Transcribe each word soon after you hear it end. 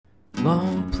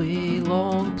Long play,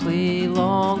 long play,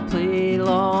 long play,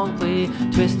 long play.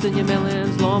 Twisting your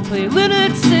melons, long play.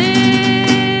 Lunatics!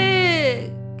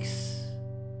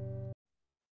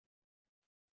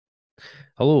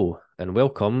 Hello, and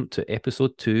welcome to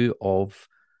episode 2 of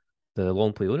the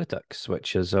LongPlay Lunatics,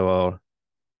 which is our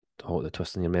the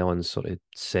Twisting Your Melons sort of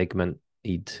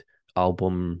segmented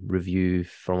album review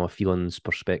from a feelings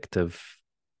perspective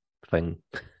thing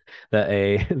that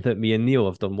that me and Neil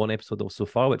have done one episode of so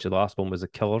far, which the last one was the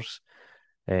Killers,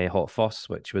 Hot Fuss,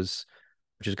 which is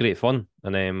great fun.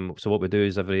 And so what we do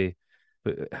is every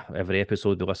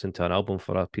episode we listen to an album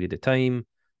for a period of time,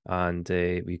 and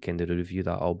we kind of review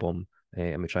that album,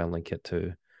 and we try and link it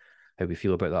to how we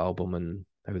feel about that album and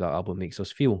how that album makes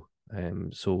us feel.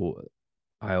 So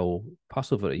I'll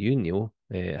pass over to you, Neil.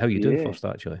 How are you doing Yeah, first,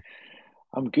 actually?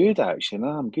 I'm good actually. No,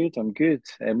 I'm good. I'm good.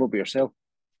 What about yourself?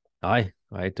 Aye,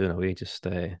 doing away. Just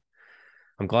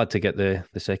I'm glad to get the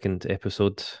second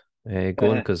episode going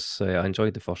Uh, because I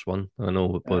enjoyed the first one. I know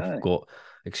we both aye. got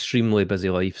extremely busy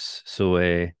lives, so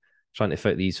trying to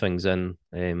fit these things in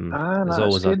is No, it's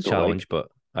always a good though. Like, challenge. But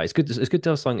it's good. It's good to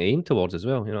have something to aim towards as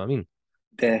well. You know what I mean?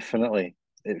 definitely,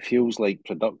 it feels like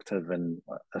productive and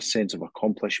a sense of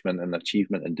accomplishment and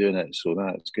achievement in doing it. So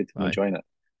that's good. I'm Aye, enjoying it.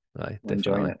 aye, I'm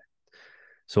enjoying definitely. it.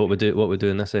 So what we do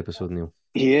in this episode, Neil?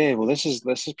 Yeah. Well, this is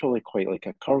probably quite like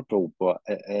a curveball, but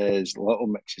it is Little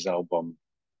Mix's album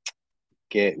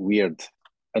Get Weird,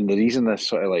 and the reason this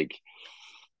sort of like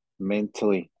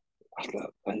mentally.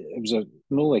 It was a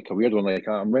no like a weird one. Like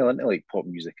I'm well into like pop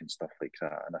music and stuff like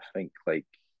that, and I think like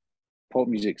pop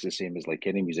music's the same as like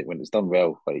any music when it's done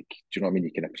well. Like, do you know what I mean?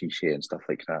 You can appreciate and stuff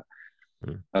like that.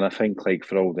 Hmm. And I think like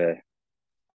for all the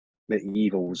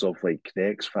evils of like the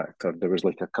X Factor, there was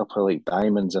like a couple of like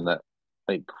diamonds in it,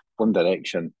 like One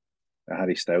Direction,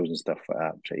 Harry Styles and stuff like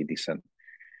that, pretty decent.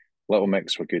 Little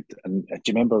Mix were good. And do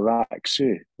you remember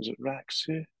Raksu? Was it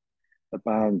Raksu? The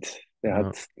band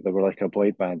No, they were like a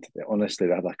boy band. Honestly,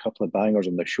 they had a couple of bangers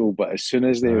on the show, but aye. as soon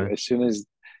as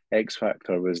X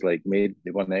Factor was like made,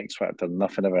 they won X Factor.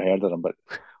 Nothing ever heard of them, but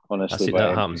I honestly, see but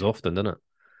that happens often, doesn't it?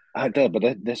 I did.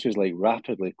 But this was like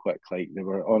rapidly quick. Like they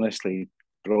were honestly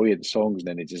brilliant songs, and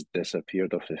then they just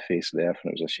disappeared off the face of the earth,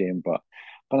 and it was a shame. But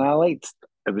I liked.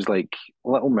 It was like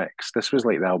Little Mix. This was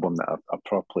like the album that I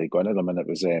properly got into them, and it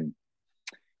was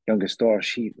youngest daughter.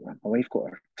 My wife got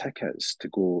her tickets to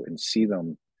go and see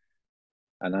them.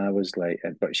 And I was like,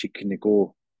 but she couldn't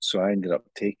go. So I ended up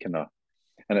taking her.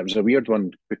 And it was a weird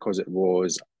one because it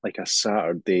was like a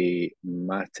Saturday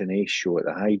matinee show at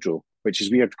the Hydro, which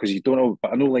is weird because you don't know.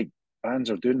 But I know like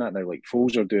bands are doing that now. Like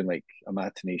Foles are doing like a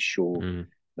matinee show, Mm.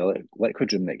 the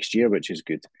Liquid Room next year, which is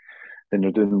good. Then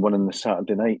they're doing one on the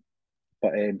Saturday night.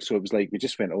 But so it was like we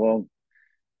just went along,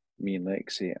 me and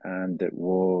Lexi, and it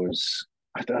was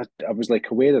I was like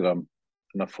aware of them,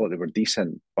 and I thought they were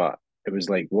decent, but it was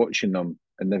like watching them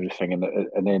and everything,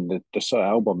 and then the sort of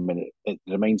album, and it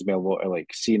reminds me a lot of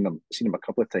like seen them a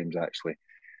couple of times actually,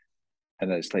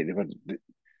 and it's like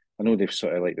I know they've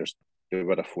sort of like they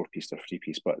were a 4 piece or 3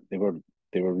 piece, but they were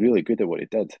really good at what they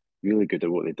did, really good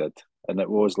at what they did, and it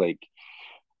was like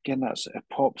again that sort of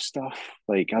pop stuff,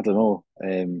 like I don't know,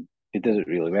 they did it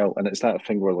really well, and it's that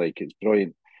thing where like it's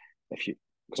brilliant if you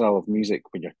because I love music.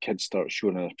 When your kids start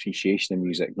showing an appreciation of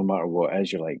music, no matter what it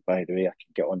is, you're like, by the way, I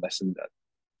can get on this and that.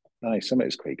 Aye, some of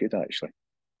it's quite good actually.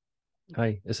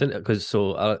 Aye, it's in because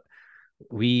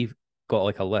we got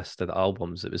like a list of the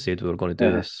albums that we said we were going to do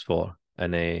Uh, this for,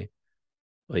 and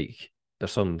like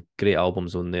there's some great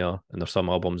albums on there, and there's some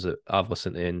albums that I've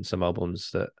listened to, and some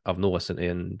albums that I've not listened to,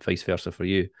 and vice versa for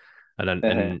you. And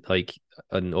then uh,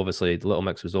 and obviously the Little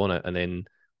Mix was on it, and then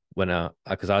when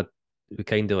because I we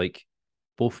kind of like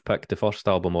both picked the first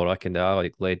album, or I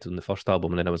like led on the first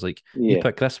album, and then I was like, you yeah,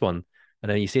 pick this one, and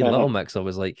then you said uh, Little Mix, I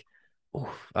was like,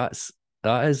 oh,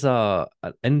 that is a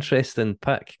an interesting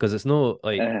pick because uh,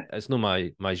 it's not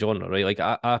my genre, right? Like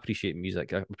I appreciate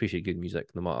music, I appreciate good music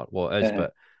no matter what it is, uh,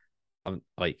 but I'm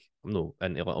not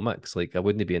into Little Mix. Like I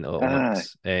wouldn't be into Little aye,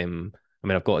 Mix. I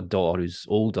mean I've got a daughter who's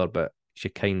older, but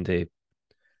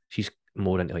she's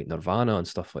more into like Nirvana and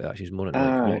stuff like that. She's more into like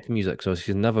aye, rock music, so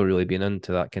she's never really been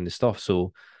into that kind of stuff.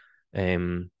 So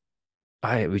um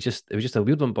it was just a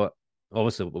weird one, but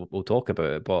obviously we'll talk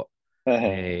about it. But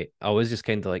uh, I was just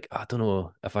kind of like, I don't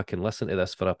know if I can listen to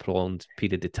this for a prolonged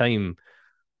period of time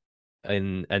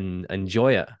and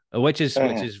enjoy it, which uh,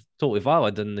 is totally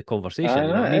valid in the conversation. I You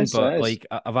know know what I it mean? is, But it is. like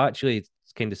I've actually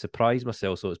kind of surprised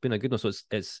myself, so it's been a good one. So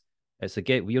it's a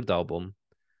Get Weird album,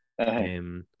 Uh,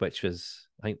 which was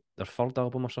I think their third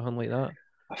album or something like that.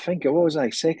 I think it was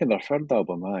second or third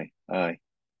album. Aye, aye,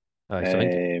 So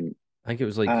um, I think it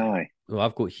was like, aye, well,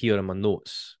 I've got here in my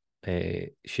notes.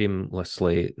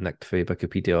 shamelessly nicked for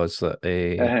Wikipedia is that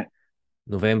Uh-huh.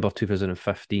 November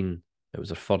 2015, it was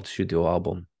their third studio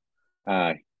album.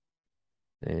 Aye.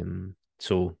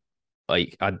 So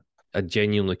like I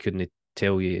genuinely couldn't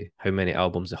tell you how many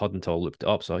albums they had until I looked it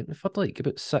up. So I think they've had like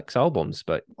about 6 albums,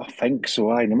 but I think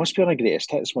so. Aye. They must be on a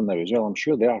greatest hits one now as well. I'm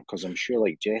sure they are because I'm sure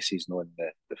like Jesse's not in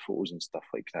the photos and stuff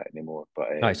like that anymore. But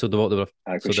aye, so they were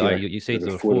aye, so because yeah, you there said were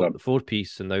they were four of them. four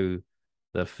piece and now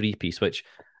they're 3 piece, which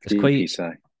is Three quite piece.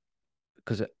 Aye.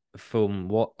 because from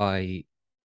what I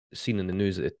seen in the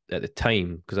news at the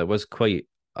time, because it was quite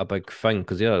a big thing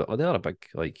because they are a big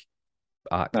like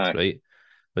act, Aye. right?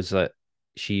 Was that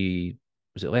she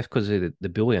was it left because of the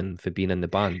bullying for being in the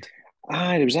band?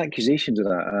 Aye, there was accusations of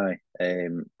that. Aye.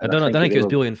 And I I don't think think they it was were.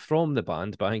 bullying from the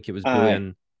band, but I think it was Aye.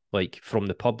 bullying like from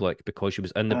the public because she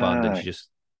was in the band and she Aye. just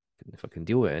couldn't fucking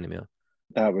deal with it anymore.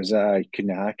 That was I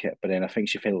couldn't hack it, but then I think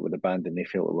she felt it with the band and they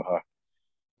felt it with her.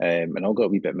 And all got a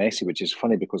wee bit messy, which is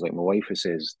funny because like my wife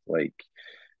says like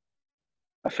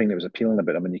I think it was appealing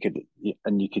about them,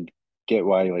 and you could get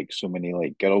why like so many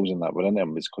like girls and that were in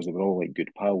them was because they were all like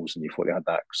good pals, and you thought they had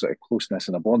that sort of closeness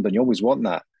and a bond, and you always want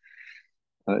that.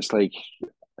 And it's like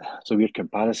it's a weird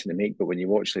comparison to make, but when you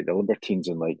watch like the Libertines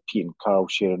and like Pete and Carl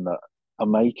sharing a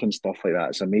mic and stuff like that,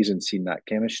 it's amazing seeing that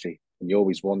chemistry. And you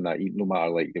always want that, no matter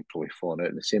like they've probably fallen out.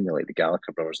 And the same way like the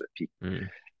Gallagher brothers at peak, Mm.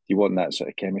 you want that sort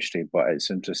of chemistry. But it's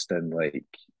interesting, like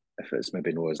if it's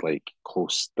maybe not as like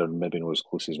close, they're maybe not as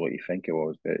close as what you think it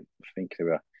was. But I think they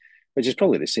were, which is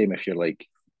probably the same if you're like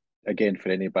again for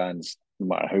any bands, no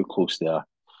matter how close they are,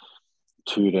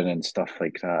 touring and stuff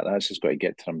like that. That's just got to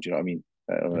get to them. Do you know what I mean?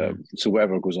 Mm. So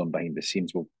whatever goes on behind the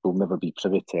scenes, we'll never be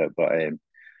privy to it.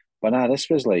 But nah, this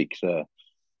was like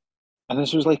and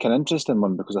this was like an interesting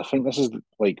one because I think this is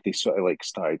like they sort of like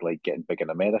started like getting big in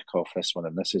America off this one,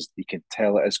 and this is you can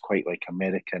tell it is quite like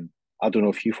American. I don't know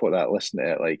if you thought that listening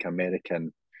to it like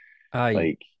American, Aye.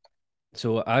 like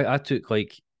So I took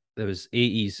like there was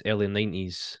 80s, early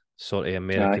 90s sort of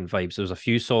aye, American vibes. There was a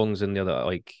few songs in there that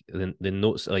like the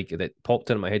notes like that popped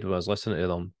into my head when I was listening to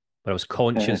them, but I was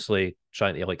consciously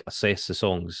trying to like assess the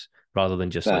songs rather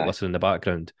than just like aye, listening in the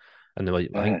background. And then I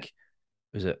aye, think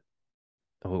was it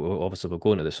obviously we'll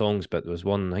go into the songs, but there was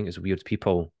one I think it's Weird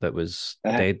People that was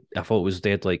aye. dead. I thought it was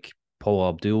dead like Paul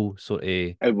Abdul sort of.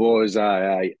 It was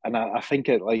aye, and I think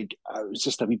it like it was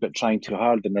just a wee bit trying too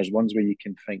hard. And there's ones where you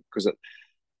can think because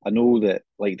I know that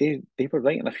like they were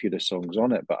writing a few of the songs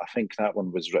on it, but I think that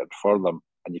one was written for them,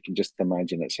 and you can just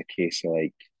imagine it's a case of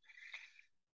like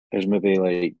there's maybe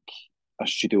like a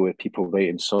studio with people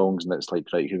writing songs, and it's like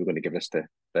right, who are we going to give this to?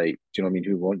 Right, do you know what I mean?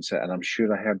 Who wants it? And I'm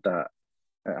sure I heard that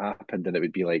it happened, and it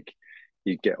would be like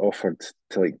you'd get offered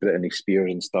to like Britney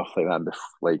Spears and stuff like that, and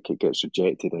like it gets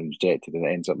rejected, and it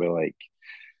ends up with like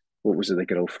what was it the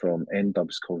girl from N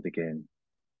Dubs called again?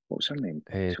 What was her name?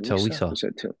 Talisa? Talisa. Was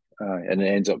it? And it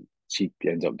ends up she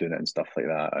ends up doing it and stuff like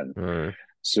that. And Uh,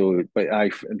 so, but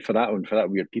and for that one, for that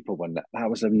Weird People one, that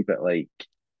was a wee bit like,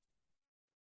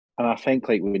 and I think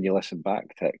like when you listen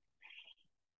back to it,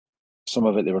 some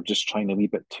of it they were just trying a wee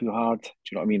bit too hard. Do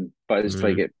you know what I mean? But it's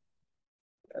like mm,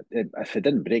 if it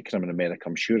didn't break them in America,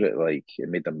 I'm sure it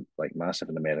made them like massive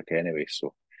in America anyway.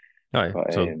 So, aye,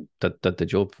 but so did the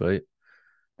job right.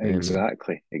 Um,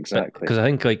 exactly, but exactly. because I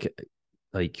think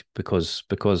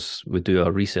because we do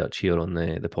our research here on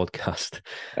the podcast,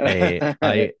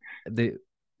 I the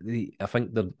I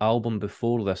think the album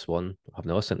before this one I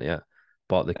haven't listened to it,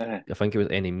 but I think it was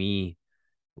Enemy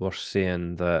were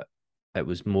saying that it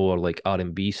was more like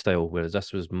R&B style, whereas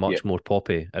this was yeah, much more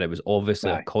poppy, and it was obviously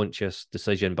a aye, conscious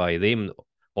decision by them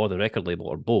or the record label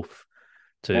or both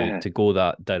uh, to go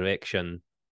that direction,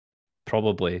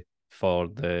 probably for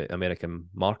the American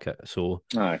market. So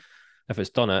aye, if it's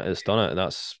done it, and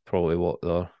that's probably what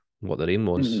their aim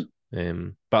was. mm-hmm.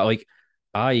 But like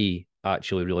I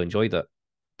actually really enjoyed it,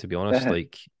 to be honest.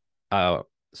 Like I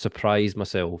surprised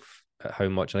myself at how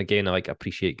much, and again, I like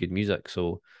appreciate good music.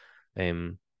 So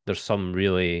there's some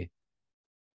really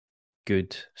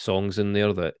good songs in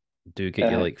there that do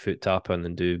get you uh, like foot tapping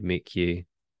and do make you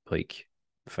like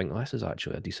think, "Oh, this is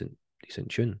actually a decent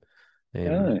tune." Um,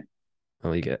 aye,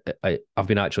 and like I've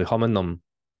been actually humming them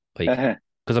like uh,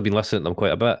 because I've been listening to them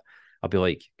quite a bit. I'll be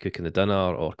like cooking the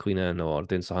dinner or cleaning or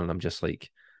doing something. And I'm just like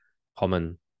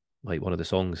humming like one of the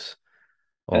songs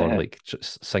or uh, like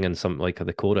just singing some like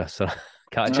the chorus or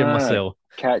catching aye, myself.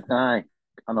 aye,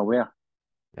 unaware.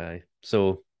 Aye.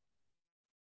 So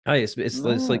aye, it's No,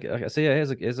 like I say,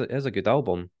 it is a good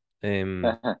album. uh,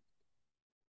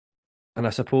 And I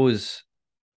suppose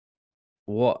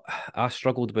what I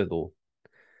struggled with though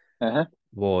uh,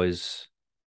 was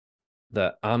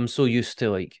that I'm so used to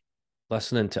like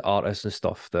listening to artists and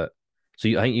stuff that. So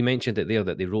I think you mentioned it there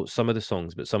that they wrote some of the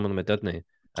songs, but some of them didn't.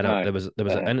 And Aye. there was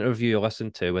an interview I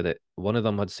listened to with it. One of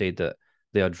them had said that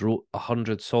they had wrote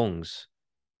 100 songs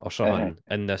or Uh-huh. something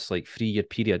in this like 3 year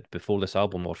period before this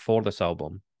album or for this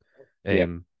album. Yeah.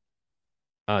 Um,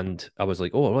 and I was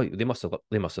like, oh right, they must have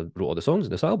wrote all the songs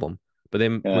in this album. But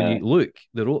then when Uh, you look,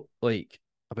 they wrote like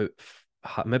about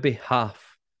maybe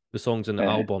half the songs in the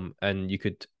uh, album, and you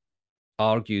could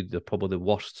argue they're probably the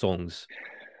worst songs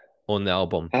on the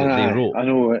album that they aye, wrote. I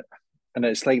know it. And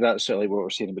it's like that sort of like what we're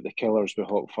saying about the Killers with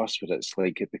Hot Fuss, where it's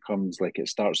like it becomes like it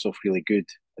starts off really good,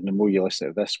 and the more you listen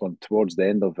to this one towards the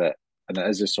end of it, and it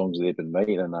is the songs that they've been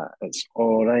writing and that, it's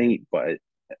all right, but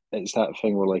it's that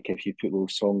thing where like if you put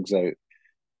those songs out,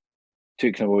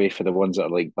 took them away for the ones that are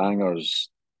like bangers,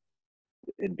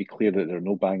 it'd be clear that there are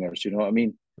no bangers. You know what I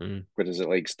mean? Mm. Whereas it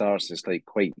like starts, it's like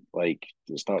quite like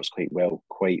it starts quite well,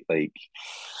 quite like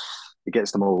it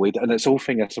gets them all the way. And it's whole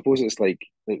thing. I suppose it's like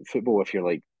football. If you're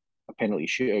like a penalty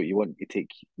shootout, you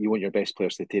want your best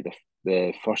players to take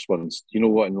the first ones. You know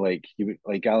what? And like you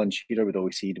like Alan Shearer would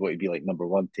always say he'd want to be like number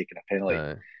one taking a penalty.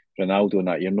 Uh, Ronaldo and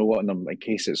that, you're not wanting them in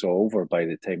case it's all over by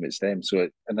the time it's them. So,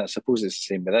 and I suppose it's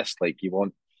the same with this. Like, you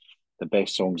want the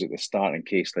best songs at the start in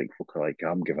case like folk are like,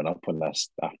 I'm giving up on this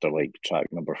after like track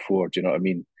number four. Do you know what I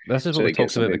mean? this is what So we it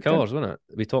gets talked them about with hooked in. Killers, wasn't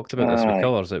it? We talked about this with Aye,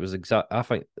 Killers. It was exact. I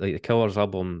think like the Killers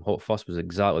album, Hot Fuss, was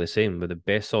exactly the same. With the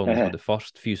best songs were uh, the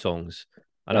first few songs,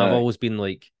 and I've aye. always been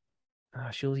like,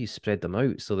 surely you spread them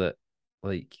out so that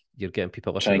like you're getting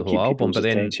people Try listening to and the whole keep album. people's But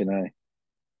then attention. Aye,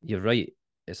 you're right.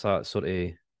 It's that sort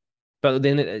of. But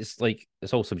then it's like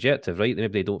it's all subjective, right?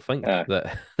 Maybe they don't think aye.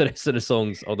 that the rest of the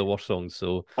songs are the worst songs.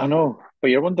 So I know,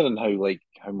 but you're wondering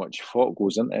how much thought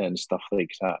goes into it and stuff like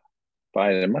that. But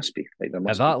aye, there must be, like there at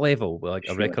must be, that level, like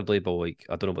a surely. record label, like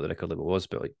I don't know what the record label was,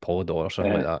 but like Polydor or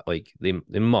something like Uh, that, like they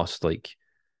must like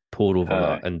pour over aye,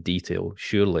 that in detail,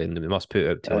 surely, and they must put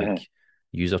it out to uh, like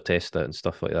user test it and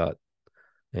stuff like that.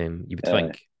 You would uh,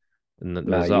 think, and nah,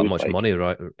 there's you that would much like, money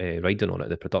riding on it,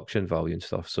 the production value and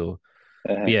stuff. So,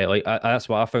 but uh, yeah, like that's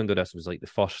what I found with this was like the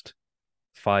first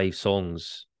 5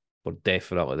 songs were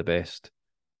definitely the best.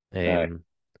 aye, Um,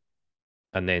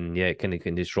 and then yeah, it kind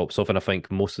of just drops off. And I think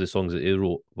most of the songs that he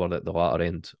wrote were at the latter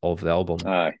end of the album.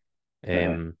 aye, uh,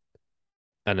 Um,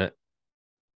 and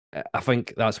I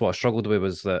think that's what I struggled with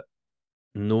was that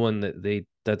knowing that they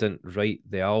didn't write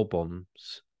the albums,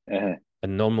 uh,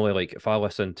 and normally like if I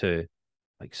listen to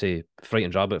like say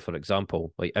Frightened Rabbit for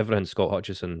example, like everything Scott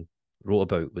Hutchison wrote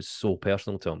about was so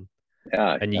personal to him,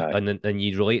 aye, and you aye, and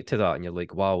you relate to that, and you're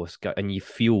like, wow, this guy, and you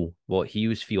feel what he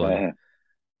was feeling. uh,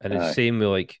 And it's the aye, same with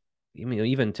like, I mean,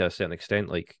 even to a certain extent,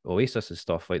 like Oasis and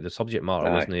stuff, like the subject matter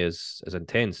aye, wasn't as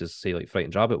intense as say like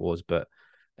Frightened Rabbit was, but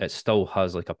it still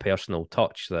has like a personal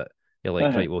touch that you're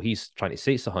like, uh, right, well, he's trying to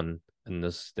say something, and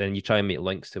there's then you try and make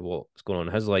links to what's going on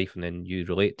in his life, and then you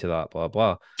relate to that, blah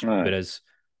blah. aye. Whereas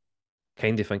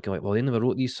kind of thinking like, well, they never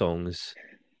wrote these songs.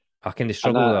 I kind of And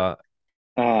struggle with that,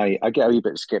 that. aye, I get a wee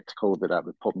bit skeptical about that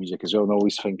with pop music as well, and I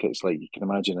always think it's like you can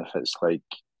imagine if it's like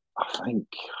I think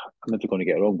I'm never going to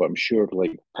get it wrong, but I'm sure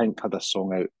like Pink had a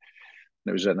song out and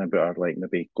it was written about her like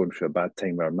maybe going through a bad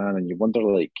time with her man, and you wonder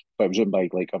like, but it was written by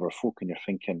like other folk, and you're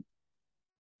thinking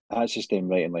that's just them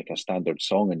writing like a standard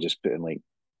song and just putting like,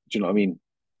 do you know what I mean?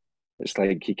 It's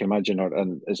like you can imagine her,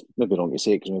 and it's maybe wrong to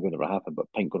say because maybe it never happened,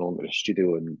 but Pink going along to the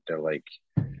studio and they're like,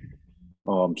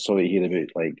 "Oh, I'm sorry to hear about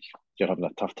like you're having a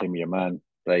tough time with your man.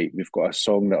 Right, we've got a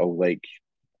song that'll like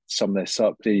sum this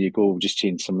up. There you go. We'll just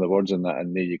change some of the words in that,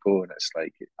 and there you go." And it's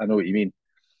like I know what you mean,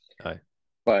 Aye,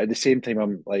 but at the same time,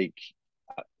 I'm like,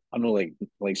 I know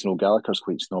like Snow Gallagher's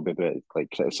quite snobby about like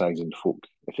criticising folk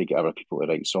if they get other people to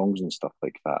write songs and stuff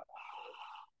like that.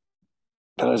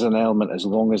 There is an element as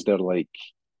long as they're like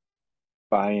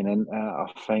buying into it, I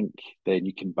think, then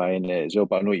you can buy into it as well.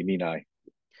 But I know what you mean.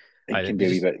 It aye, can they be a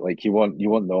wee just bit like you want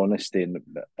the honesty and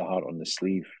the heart on the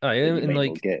sleeve aye, that you and might not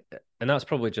like, get. and that's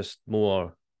probably just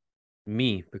more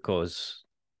me because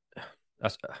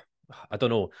that's I don't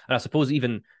know. And I suppose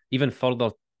even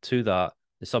further to that,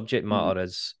 the subject Mm-hmm. matter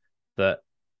is that,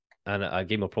 and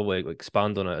again we'll probably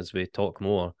expand on it as we talk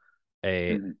more.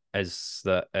 Mm-hmm. Is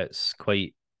that it's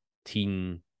quite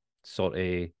teen sort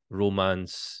of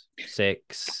romance,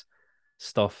 sex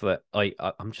stuff that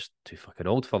I'm just too fucking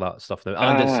old for that stuff now.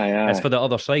 And Aye, it's for aye. the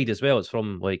other side as well. It's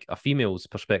from like a female's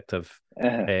perspective,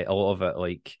 Uh-huh, a lot of it.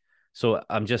 Like so,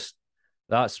 I'm just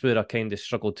that's where I kind of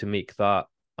struggled to make that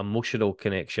emotional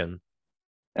connection.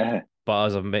 uh-huh. But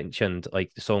as I've mentioned,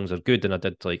 like the songs are good, and I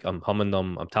did like I'm humming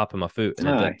them, I'm tapping my foot, and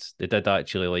Aye. they did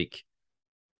actually like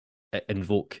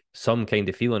invoke some kind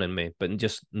of feeling in me, but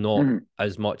just not Mm-hmm.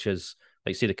 as much as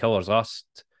like say the Killers last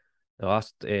the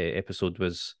last episode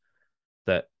was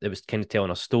that it was kind of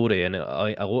telling a story, and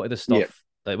a lot of the Yeah. stuff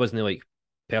that wasn't like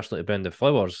personally to Brendan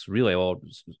Flowers, really, or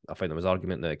I think there was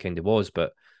argument that it kind of was,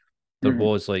 but there Mm-hmm.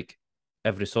 was like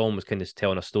every song was kind of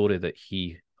telling a story that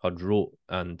he had wrote,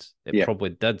 and it Yeah. probably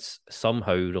did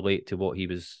somehow relate to what he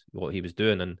was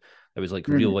doing, and it was like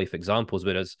real Mm-hmm. life examples.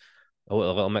 Whereas a lot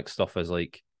of little mixed stuff is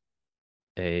like,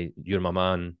 "You're my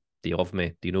man. Do you love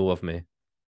me? Do you know of me?"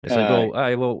 It's like,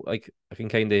 Aye. well, like I can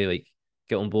kind of like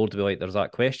get on board with like there's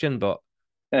that question, but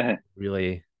Uh-huh.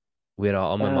 really where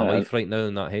I'm in my Uh, life right now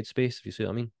in that headspace, if you see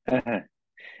what I mean. uh-huh.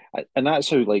 And that's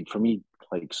how, like, for me,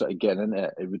 like, sort of getting into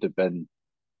it, it would have been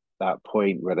that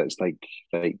point where it's like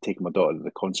taking my daughter to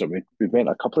the concert. We went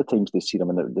a couple of times to see them,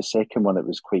 and the second one, it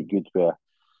was quite good, where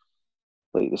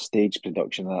like the stage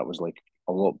production of that was like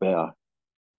a lot better.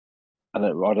 And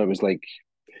it was like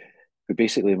we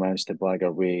basically managed to blag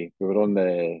our way. We were on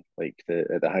the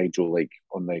hydro, like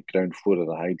on the ground floor of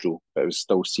the hydro, but it was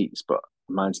still seats. But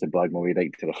I managed to blag my way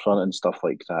right to the front and stuff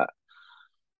like that.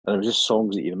 And it was just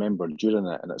songs that you remember during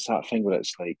it, and it's that thing where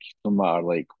it's like no matter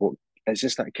like what, it's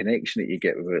just that connection that you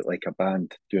get with it, like a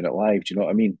band doing it live. Do you know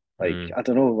what I mean? Like Mm. I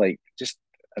don't know, like just,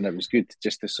 and it was good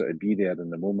just to sort of be there in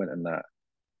the moment and that.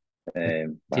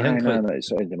 Do But you think like it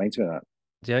sort of reminds me of that.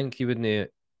 do you think you wouldn't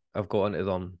have got into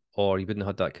them, or you wouldn't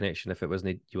have had that connection if it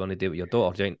wasn't you want to do it with your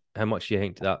daughter? Do you think how much do you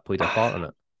think that played a part in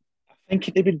it? I think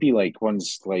it would be like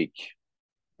ones like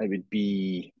it would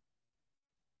be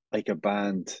like a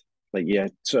band, like yeah,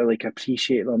 sort of like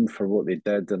appreciate them for what they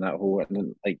did and that whole. And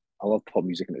then like I love pop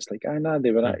music, and it's like nah,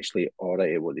 they were Mm. actually all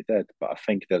right at what they did. But I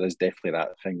think there is definitely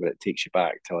that thing where it takes you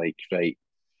back to like right,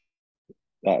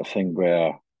 that thing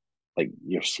where like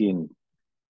you're seeing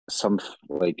some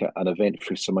like an event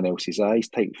through someone else's eyes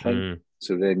type thing. Mm.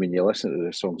 So then when you listen to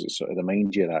the songs, it sort of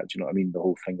reminds you of that. Do you know what I mean? The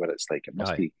whole thing where it's like it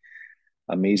must Aye. be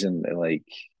amazing to like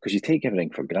because you take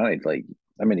everything for granted. Like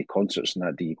how many concerts and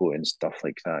that do you go to and stuff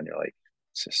like that, and you're like,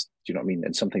 it's just, do you know what I mean?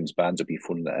 And sometimes bands will be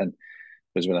phoning it in.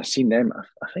 Because when I seen them,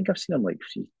 I think I've seen them like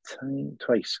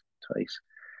twice,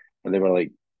 and they were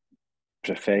like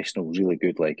professional, really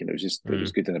good. Like, and it was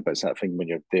Mm. good in it. But it's that thing when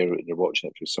you're there and you're watching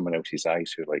it through someone else's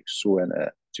eyes who are like so into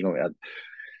it. Do you know what I mean?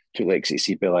 I took Lexi to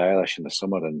see Billie Eilish in the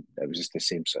summer, and it was just the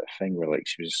same sort of thing where like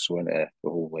she was so into the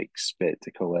whole like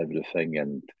spectacle, everything,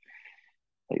 and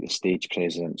like the stage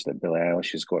presence that Billie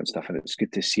Eilish has got and stuff. And it's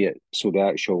good to see it. So the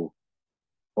actual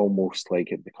almost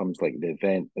like it becomes like the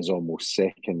event is almost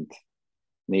second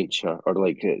nature, or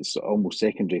like it's almost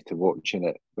secondary to watching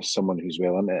it with someone who's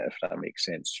well in it, if that makes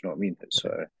sense. Do you know what I mean? It's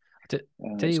Aye.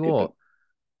 Tell it's you good. what,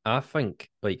 I think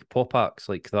like pop acts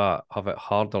like that have it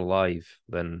harder live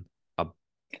than a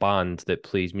band that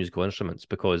plays musical instruments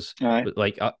because Aye.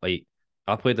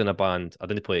 I played in a band. I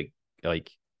didn't play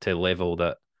like to the level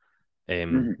that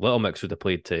Mm-hmm. Little Mix would have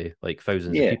played to like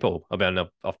thousands of Yeah. people. I mean,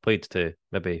 I've played to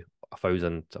maybe a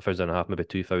thousand and a half, maybe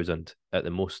 2,000 at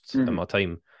the most in Mm-hmm. my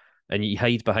time. And you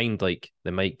hide behind like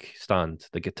the mic stand,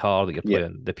 the guitar that you're Yeah.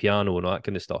 playing, the piano, and all that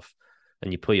kind of stuff,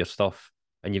 and you play your stuff,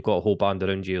 and you've got a whole band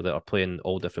around you that are playing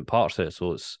all different parts of it.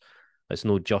 So it's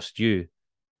not just you.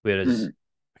 Whereas Mm-hmm.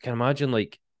 I can imagine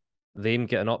like them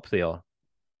getting up there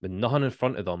with nothing in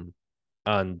front of them,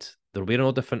 and they're wearing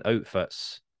all different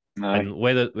outfits. Aye. And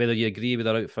whether you agree with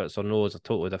their outfits or no is a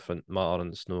totally different matter,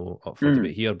 and it's no up for Mm-hmm.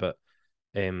 debate here. But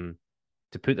um,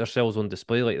 to put themselves on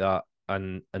display like that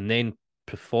and then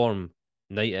perform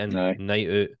night in, Aye. night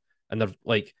out, and they're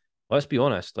like, let's be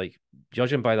honest, like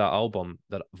judging by that album,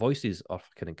 their voices are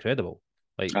fucking incredible.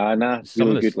 Like Nah, some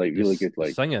of really good. Like really good. the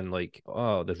Like singing, like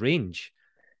oh, the range,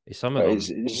 some of it's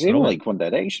them the is same. brilliant. Like One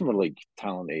Direction were like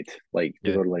talented. Like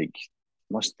they Yeah. were like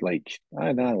must like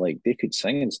nah, like they could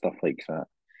sing and stuff like that.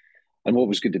 And what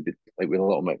was good to be like with a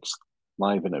Little Mix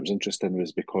live, and it was interesting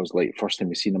was because like first time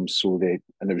we seen them, so they,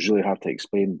 and it was really hard to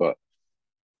explain, but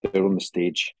they were on the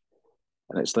stage,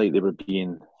 and it's like they were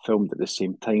being filmed at the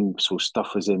same time, so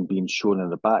stuff was then being shown in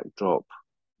the backdrop,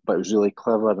 but it was really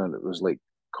clever and it was like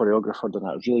choreographed and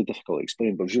that. It was really difficult to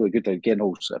explain, but it was really good. Again,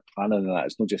 all sort of planning and that.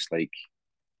 It's not just like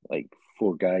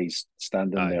four guys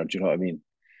standing Aye. there. Do you know what I mean?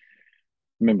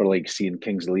 I remember like seeing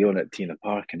Kings of Leon at Tina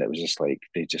Park, and it was just like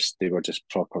they were just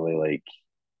properly like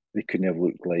they couldn't have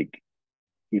looked like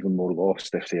even more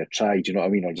lost if they had tried. You know what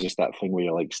I mean? Or just that thing where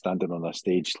you're like standing on a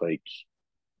stage, like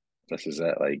this is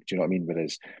it. Like, do you know what I mean?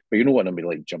 Whereas, but you know what I mean,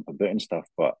 like jump about and stuff.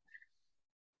 But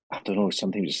I don't know.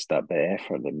 Sometimes it's that bit of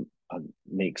effort that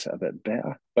makes it a bit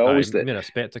better. But Aye, always that, made a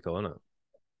spectacle, innit?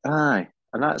 aye.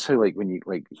 And that's how, like, when you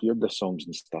like hear the songs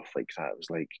and stuff like that, it was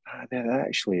like, that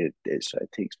actually, it sort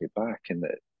of takes me back, and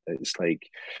it's like,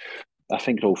 I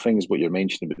think the whole thing is what you're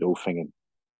mentioning about the whole thing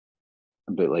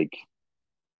about like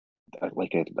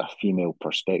like a female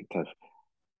perspective,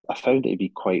 I found it to be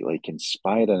quite like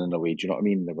inspiring in a way. Do you know what I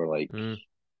mean? They were like Mm.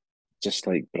 just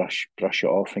like brush it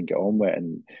off and get on with it.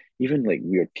 And even like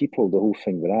Weird People, the whole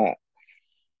thing with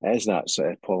that is that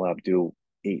sort of Paul Abdul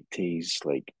 80s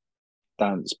like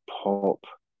dance pop,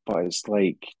 but it's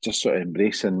like just sort of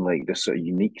embracing like this sort of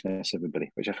uniqueness of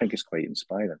everybody, which I think is quite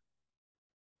inspiring.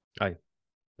 Aye,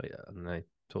 yeah, and I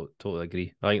totally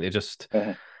agree. I think they just,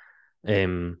 Uh-huh.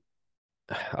 um,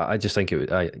 I just think it would.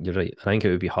 You're right. I think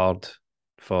it would be hard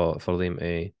for them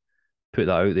to put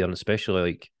that out there, and especially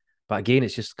like. But again,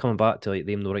 it's just coming back to like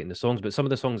them not writing the songs. But some of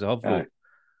the songs I have Aye. wrote,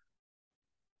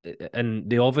 and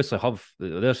they obviously have.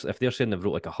 There's if they're saying they've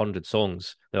wrote like 100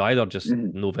 songs, they're either just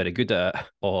Mm-hmm. no very good at it,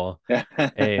 or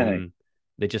Aye.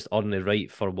 they just aren't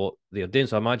right for what they're doing.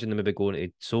 So I imagine them maybe going to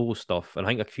solo stuff, and I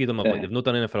think a few of them have like Uh-huh. they've not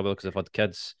done anything for a while because they've had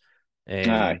kids.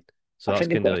 Aye. So I that's think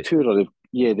they've kind of got a like tour, or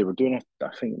yeah, they were doing a,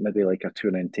 I think maybe like a tour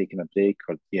and then taking a break,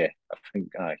 or yeah, I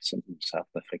think something's happened.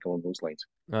 I think along those lines.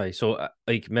 aye. So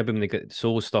like maybe when they get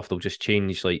solo stuff, they'll just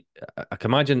change. Like I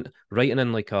can imagine writing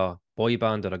in like a boy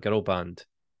band or a girl band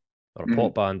or a Mm-hmm.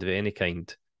 pop band of any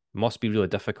kind must be really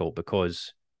difficult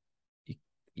because you,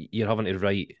 you're having to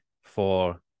write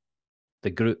for the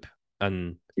group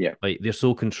and Yeah. like they're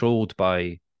so controlled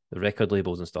by the record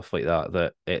labels and stuff like that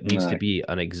that it needs to Aye. be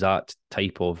an exact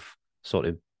type of sort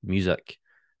of music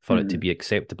for it to Mm-hmm. be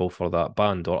acceptable for that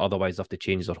band, or otherwise they have to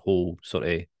change their whole sort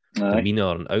of Aye.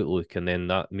 demeanor and outlook, and then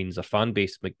that means their fan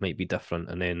base might be different,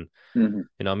 and then Mm-hmm.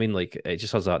 you know what I mean, like it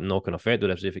just has that knock-on effect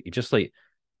with it. If you just like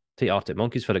take Arctic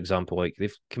Monkeys for example, like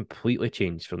they've completely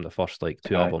changed from the first like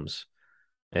two Aye. albums,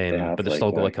 They but have they've still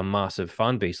like got like a massive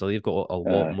fan base, so they've got a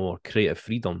lot aye. more creative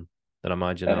freedom than I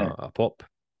imagine Uh-huh. a pop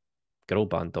girl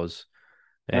band does.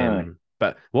 Aye.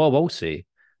 But what I will say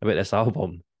about this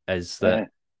album is that Uh-huh.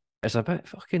 it's a bit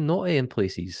fucking naughty in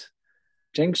places.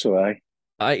 Think so, aye.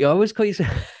 I was quite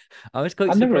I was I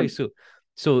quite never surprised.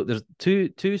 So there's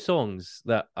two songs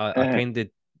that I uh-huh. kind of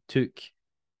took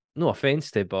no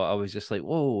offense to, but I was just like,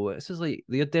 whoa, this is like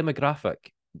their demographic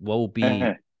will be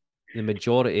Uh-huh. the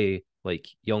majority like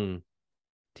young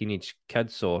teenage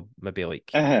kids or maybe like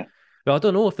Uh-huh. well, I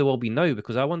don't know if they will be now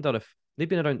because I wonder if they've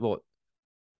been around what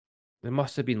they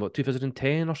must have been what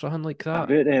 2010 or something like I that.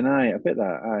 bet then aye. I bet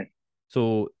that aye.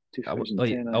 So like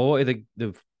 2010 a aye. lot of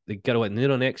the girl like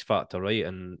they're on X Factor, right?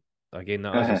 And again,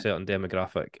 that has a Uh-huh. certain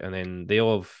demographic, and then they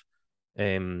all have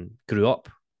grew up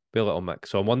with Little Mix.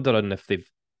 So I'm wondering if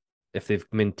they've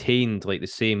maintained like the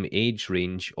same age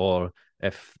range or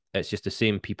if it's just the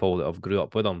same people that have grew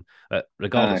up with them.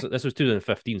 Regardless, Aye. this was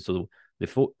 2015, so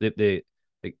the, the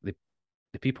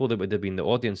the people that would have been the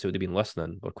audience that would have been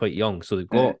listening were quite young. So they've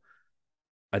Uh-huh.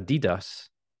 got Adidas,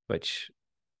 which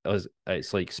is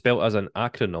it's like spelt as an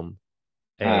acronym.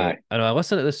 Aye. And I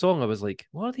listened to the song, I was like,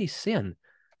 what are they saying?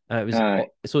 And it was Aye.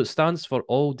 so it stands for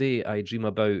All Day I Dream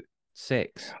About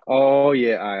Sex. Oh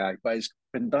yeah, aye, aye. But it's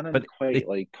been done in But quite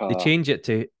like they change it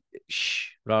to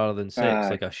shh rather than sex, aye.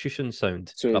 like a shushing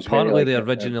sound. So But it's very apparently like they a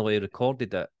originally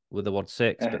recorded it with the word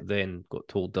sex, uh, but then got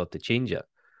told not to change it.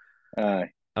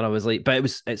 aye. And I was like, but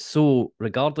it's so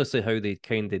regardless of how they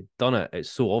kind of done it, it's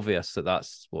so obvious that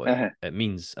that's what Uh-huh. it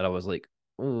means. And I was like,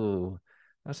 oh,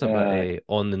 that's a Aye. bit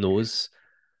on the nose.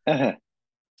 Uh-huh.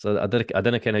 So I didn't kind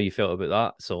of how you felt about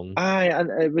that song. Aye, and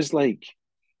it was like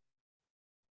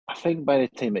I think by the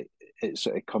time it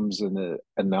sort of comes in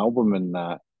an album and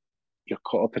that you're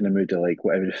caught up in the mood of like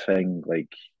what everything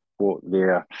like what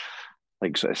they're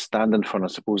like sort of standing for. And I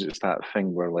suppose it's that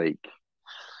thing where like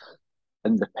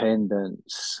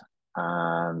independence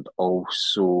and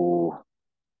also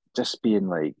just being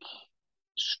like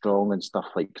strong and stuff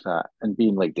like that and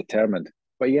being like determined.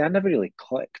 But yeah, I never really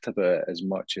clicked about it as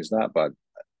much as that. But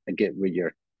I get where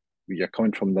you're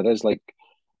coming from. There is like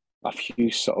a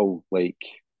few subtle like,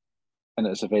 and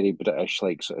it's a very British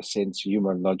like sort of sense of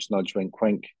humor, nudge, nudge, wink,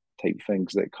 wink type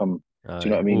things that come. Do you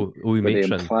know what I mean? Oh, Where they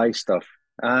matron. imply stuff.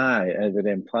 Aye, where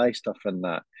they imply stuff in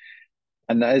that,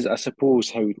 and that is, I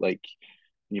suppose, how like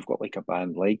when you've got like a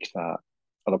band like that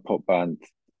or a pop band,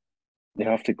 they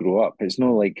have to grow up. It's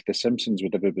not like The Simpsons, where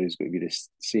everybody's got to be the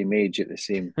same age at the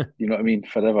same. You know what I mean?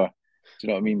 Forever. Do you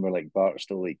know what I mean? Where like Bart's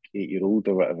still like 8 year old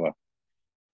or whatever.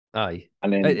 Aye.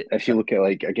 And then I, if you look at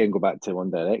like again, go back to One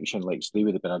Direction, like so they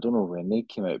would have been. I don't know when they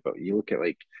came out, but you look at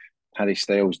like Harry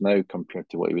Styles now compared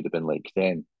to what he would have been like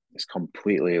then. It's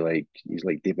completely like he's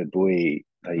like David Bowie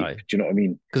type. aye. Do you know what I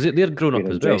mean? Because they're grown up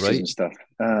Wearing as well, dresses right? and stuff.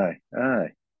 Aye,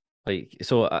 aye, Like,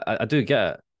 so I do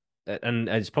get it. And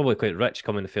it's probably quite rich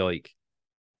coming to feel like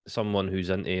someone who's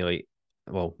into like,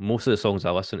 well, most of the songs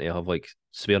I listen to have like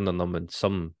swearing in them in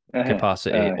some aye,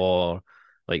 capacity, aye, or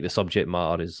like the subject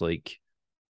matter is like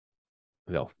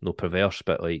well, no perverse,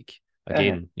 but like Uh-huh.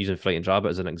 again, using Frightened Rabbit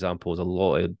as an example, there's a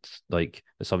lot of like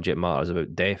the subject matter is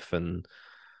about death and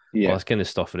all Yeah. this kind of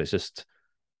stuff, and it's just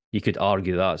you could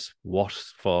argue that's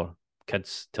worse for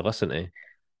kids to listen to.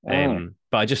 Aye.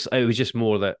 But it was just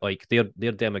more that like their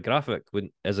demographic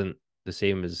wouldn't isn't the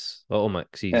same as Little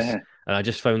Mix's, Uh-huh. and I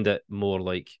just found it more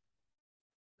like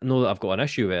know that I've got an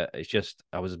issue with it. It's just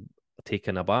I was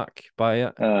taken aback by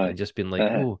it and Aye. just been like,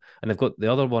 Uh-huh. oh, and I've got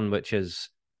the other one which is,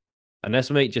 and this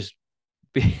might just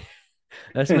be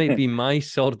this might be my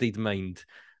sordid mind,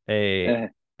 uh, Uh-huh.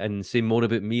 and say more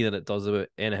about me than it does about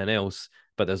anything else.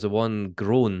 But there's the one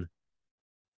grown,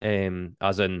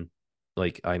 as in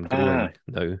like I'm Aye. growing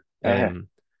now, Uh-huh.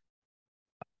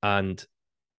 and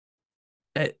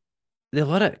it the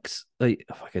lyrics like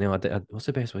fucking hell, what's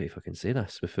the best way to fucking say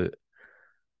this without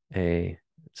uh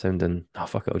sounding oh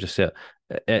fuck it, I'll just say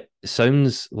it. It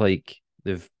sounds like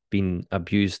they've been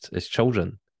abused as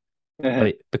children. Uh-huh.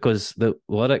 Like because the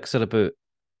lyrics are about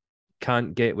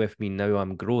can't get with me now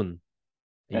I'm grown.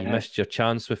 You Uh-huh. missed your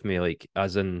chance with me, like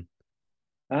as in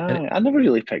and Aye. I never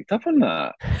really picked up on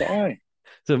that. But aye.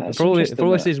 so That's it interesting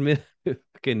probably that. says me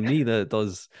fucking me that it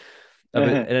does about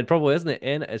Uh-huh. and it probably isn't it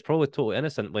and it's probably totally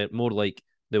innocent, like more like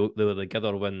they were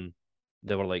together when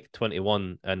they were like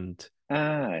 21 and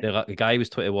Aye. the guy was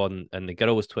 21 and the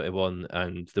girl was 21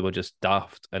 and they were just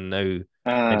daft and now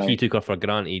and he Aye. took her for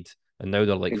granted and now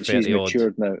they're like And she's 30 odd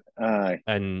matured now. Aye.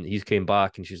 and he's came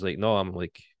back and she's like no I'm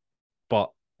like but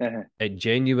Uh-huh. it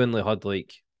genuinely had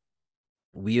like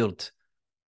weird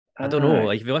I don't know Aye.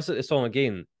 like if you listen to the song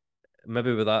again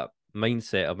maybe with that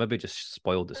mindset I've maybe just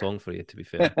spoiled the song for you to be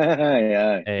fair Aye.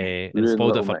 Aye. and Ruin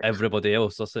spoiled it Little for Mix. everybody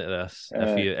else listening to this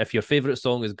Aye. if your favorite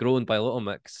song is Grown by Little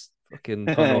Mix fucking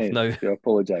turn off Aye. now. Do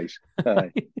apologise.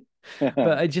 Aye. But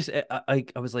Aye. I just I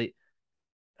was like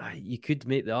you could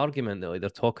make the argument that like they're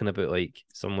talking about like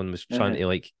someone was trying Uh-huh. to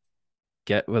like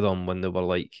get with them when they were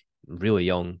like really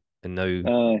young and now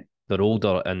Aye. they're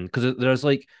older and because there's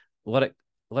like lyric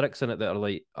lyrics in it that are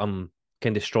like I'm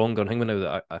kind of stronger and hanging now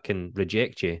that I can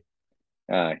reject you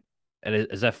Aye. and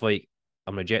as if like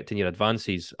I'm rejecting your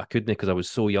advances I couldn't because I was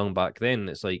so young back then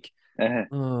it's like Uh-huh.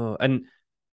 oh and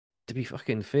to be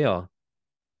fucking fair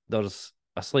there's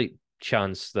a slight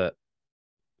chance that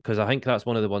because I think that's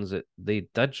one of the ones that they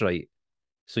did right.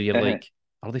 So you're Uh-huh. like,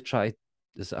 are they trying?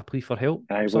 Is it a plea for help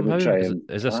Aye. When they somehow? try and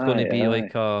Is this going to aye. be Aye.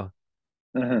 like a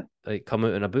Uh-huh. like come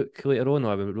out in a book later on?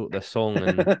 I wrote this song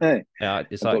and it's A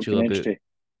actually about documentary.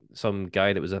 some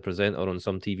guy that was a presenter on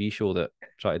some TV show that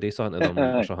tried to do something to them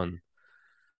or Aye. something.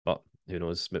 But who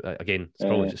knows? Again, it's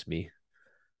probably Uh, just me.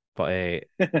 But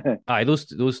aye,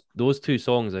 those two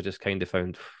songs I just kind of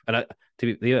found, and I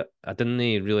didn't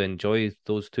really enjoy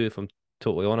those two. If I'm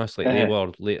totally honest, like they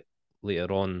uh-huh. were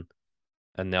later on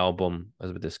in the album,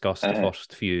 as we discussed, the Uh-huh.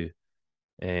 first few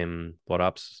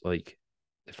were like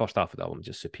the first half of the album is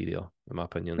just superior in my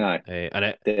opinion. Aye.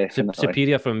 And Definitely.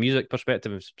 superior from a music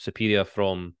perspective, superior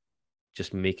from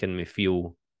just making me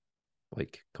feel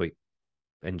like quite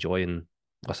enjoying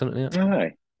listening to it.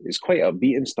 Aye. It's quite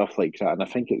upbeat and stuff like that, and I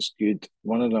think it's good.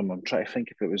 One of them, I'm trying to think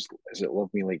if it was, is it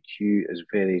Love Me Like You, is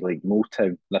very like Motown.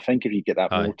 And I think if you get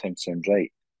that Aye, Motown sound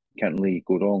right, you can't really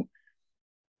go wrong.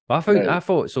 but Now, I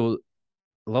thought so.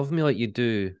 Love Me Like You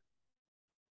Do.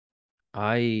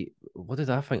 What did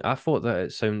I think? I thought that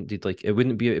it sounded like it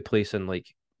wouldn't be out of place in like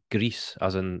Grease,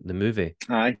 as in the movie.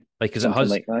 aye, Like, because something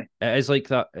like that. it is like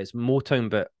that. It's Motown,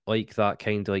 but like that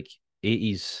kind of like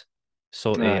 80s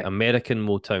sort of Aye. American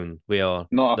Motown where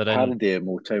Not a they're in, parody of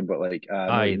Motown, but like, I know what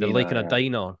aye, you they're mean. like in a Aye, aye.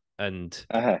 diner and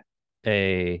Uh-huh.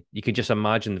 you can just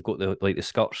imagine they've got the like the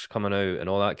skirts coming out and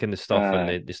all that kind of stuff and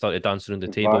Aye. they started dancing around the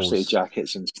Varsity tables.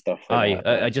 jackets and stuff like Aye,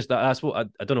 that. Aye. I just that's what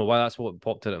I don't know why that's what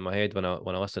popped in my head when I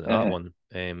listened to that Uh-huh. one.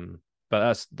 But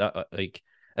that's that like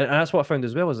and that's what I found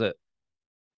as well is that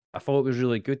I thought it was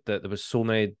really good that there was so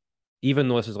many, even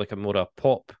though this is like a more a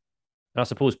pop, and I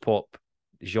suppose pop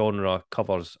genre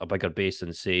covers a bigger base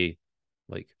than say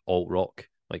like alt rock,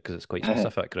 like because it's quite Uh-huh.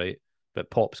 specific, right? But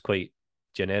pop's quite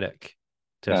generic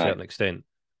to a Aye. certain extent,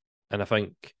 and I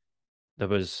think there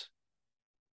was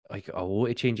like a lot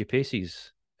of change of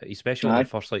paces, especially in the Aye.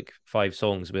 first like five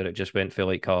songs where it just went for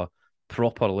like a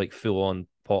proper like full on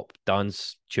pop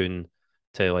dance tune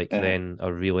to like Uh-huh. then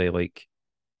a really like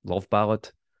love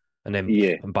ballad and then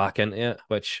Yeah. back into it,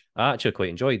 which I actually quite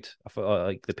enjoyed. I thought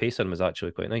like the pacing was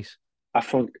actually quite nice. I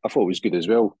thought it was good as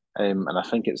well. And I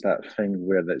think it's that thing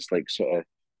where that's like sort of,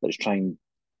 let's try and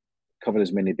cover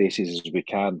as many bases as we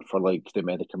can for like the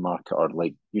American market, or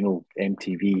like,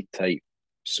 MTV type.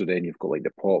 So then you've got like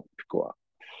the pop, you've got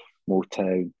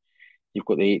Motown, you've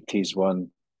got the 80s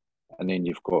one, and then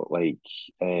you've got like,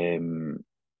 um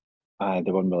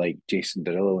the one with like Jason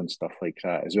Derulo and stuff like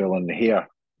that as well on the hair,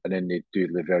 and then they do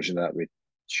the version of that with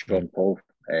Mm. Sean Paul.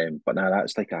 But now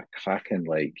that's like a cracking,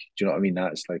 like, do you know what I mean?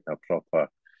 That's like a proper,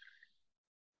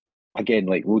 again,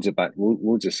 like loads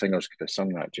of singers could have sung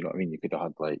that. Do you know what I mean? You could have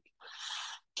had like,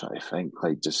 trying to think,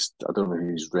 like, just I don't know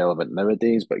who's relevant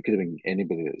nowadays, but it could have been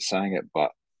anybody that sang it.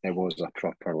 But it was a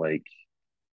proper like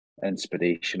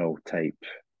inspirational type.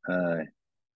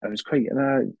 It was quite.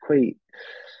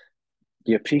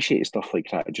 You appreciate stuff like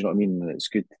that. Do you know what I mean? And it's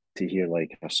good to hear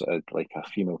like a sort of like a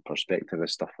female perspective of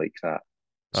stuff like that.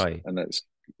 Aye. And it's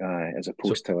as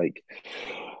So, opposed to like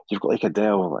you've got like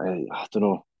Adele. I don't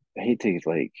know. I hate to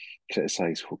like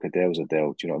criticize folk. Adele's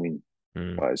Adele. Do you know what I mean?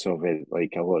 mm, But it's all very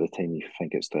like a lot of the time you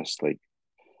think it's this like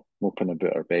moping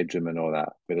about her bedroom and all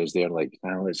that, whereas they're like,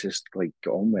 now let's just like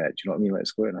get on with it. Do you know what I mean?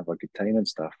 Let's go out and have a good time and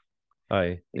stuff.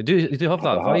 aye. Like, They do have the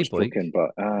that heart's vibe, like. broken,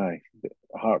 but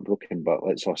heartbroken, but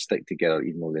let's all stick together,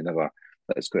 even though they never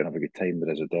let's go and have a good time.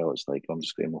 Whereas Adele, it's like I'm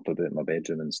just going to mop about in my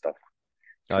bedroom and stuff.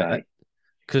 Aye. Aye.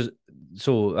 Because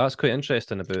so that's quite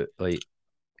interesting about like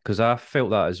because I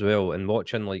felt that as well and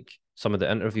watching like some of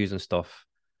the interviews and stuff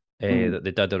Mm, that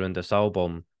they did around this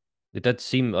album. They did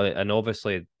seem like, and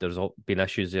obviously there's been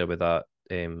issues there with that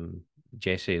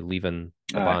Jesse leaving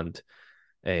the aye. band.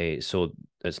 So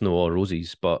it's no all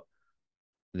roses, but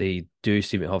they do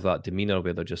seem to have that demeanor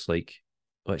where they're just like,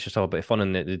 let's just have a bit of fun,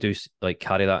 and they do like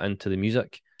carry that into the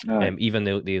music. Aye. Even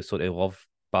though they sort of love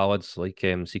ballads like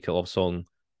Secret Love Song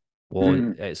was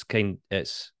Mm,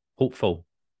 it's hopeful.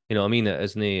 You know what I mean? It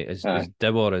isn't as aye.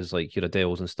 dour as like your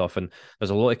Adele's and stuff. And there's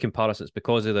a lot of comparisons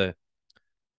because of the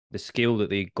scale that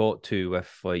they got to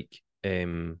with like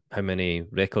how many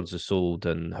records are sold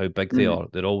and how big they Mm, are.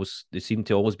 They seem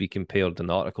to always be compared in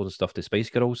the articles and stuff to Spice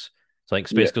Girls. So I think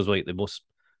Spice yeah. Girls are like the most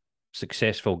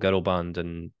successful girl band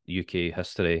in UK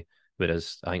history,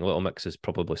 whereas I think Little Mix is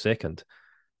probably second.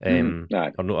 Mm,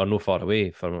 aye. Are no far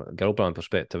away from a girl band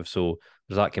perspective. So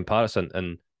there's that comparison,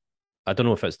 and I don't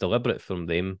know if it's deliberate from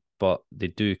them, but they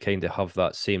do kind of have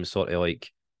that same sort of like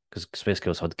because Spice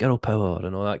Girls had girl power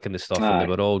and all that kind of stuff, and they Aye.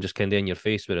 were all just kind of in your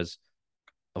face, whereas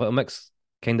a Little Mix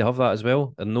kind of have that as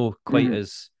well, and no quite Mm,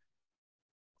 as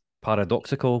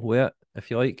paradoxical with it,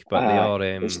 if you like, but they aye. are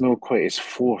It's not quite as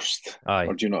forced,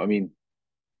 or aye, do you know what I mean?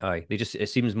 aye. They just it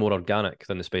seems more organic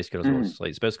than the Spice Girls Mm, was.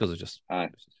 Like Spice Girls are just aye.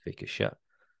 fake as shit.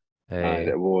 Aye. Uh,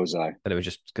 That was aye. and it was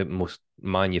just the most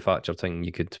manufactured thing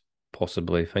you could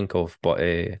possibly think of. But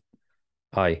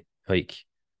aye, like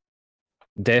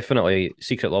definitely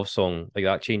Secret Love Song, like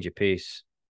that change of pace,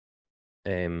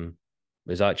 um,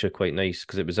 is actually quite nice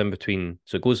because it was in between.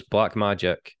 So it goes Black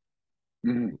Magic,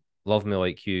 Mm, Love Me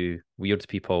Like You, Weird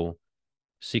People,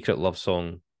 Secret Love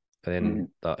Song, and then mm,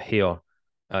 that Hair,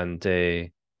 and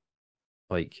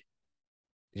like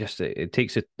just it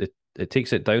takes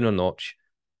it down a notch,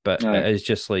 but it aye. is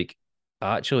just like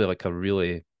actually like a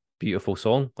really beautiful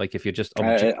song. Like if you're just It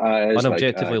is like aye.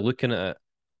 unobjectively looking at it,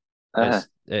 Uh,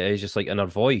 it is just like in her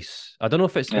voice. I don't know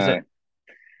if it's is it aye.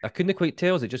 I couldn't quite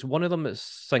tell. Is it just one of them that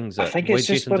sings I it think it's with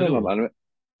just Jason one of them. Derulo?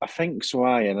 I think so.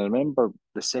 Aye, and I remember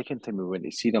the second time we went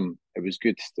to see them, it was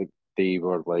good that they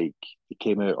were like they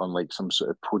came out on like some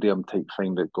sort of podium type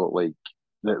thing that got like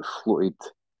that floated,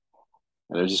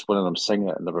 and it was just one of them singing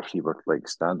it, and the other three were like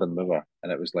standing with her,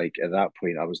 and it was like at that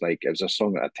point I was like, it was a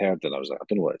song that I heard, and I was like, I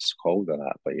don't know what it's called or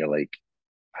that, but you're like,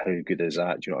 how good is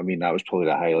that? Do you know what I mean? That was probably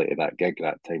the highlight of that gig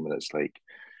that time, and it's like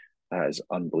that is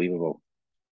unbelievable.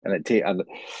 And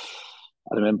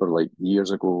I remember like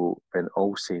years ago when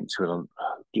All Saints were on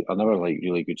another like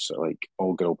really good sort of like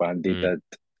all girl band. They Mm, did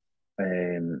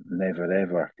Never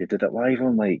Ever. They did it live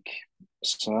on like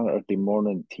Saturday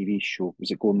morning TV show.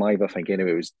 Was it going live? I think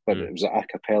anyway. It was, but mm, it was a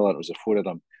cappella. And it was the four of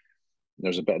them.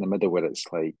 There's a bit in the middle where it's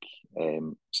like,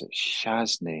 is it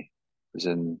Shaznay? Was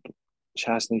in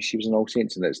Shaznay. She was in All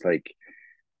Saints, and it's like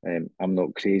I'm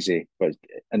not crazy, but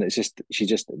and it's just she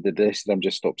just the rest of them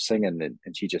just stop singing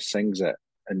and she just sings it,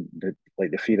 and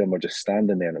like the three of them were just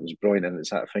standing there, and it was brilliant. And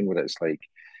it's that thing where it's like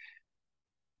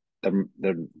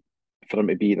they're for them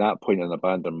to be at that point in the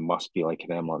band, there must be like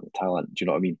an element of talent. Do you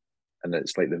know what I mean? And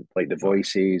it's like the aye,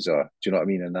 voices, or do you know what I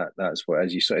mean? And that's what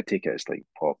as you sort of take it, it's like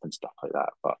pop and stuff like that.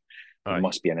 But there aye,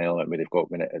 must be an element where they've got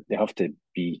when they have to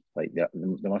be like that.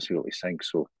 They must be able to sing.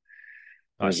 So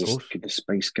aye, there's of this, course. could the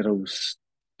Spice Girls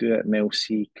do it? Mel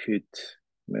C could,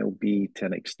 Mel B to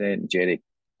an extent. Jerry,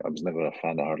 I was never a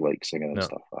fan of her like singing and No,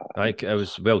 stuff like I that. think it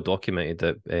was well documented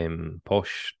that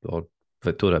Posh or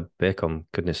Victoria Beckham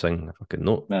couldn't sing a fucking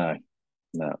note. Nah,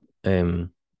 nah.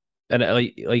 Um, and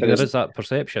like But there there's, is that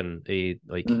perception,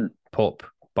 like mm, pop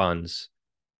bands,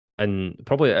 and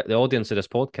probably the audience of this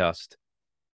podcast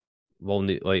will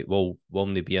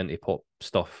they be into pop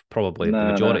stuff? Probably the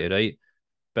Nah, nah. majority, right?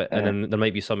 But and Uh, then there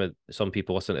might be some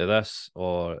people listen to this,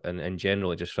 or in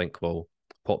general just think, well,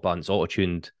 pop bands auto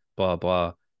tuned, blah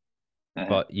blah. uh,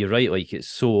 But you're right, like it's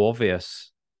so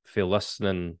obvious for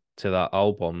listening to that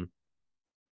album,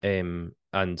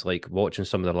 and like watching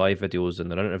some of their live videos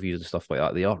and their interviews and stuff like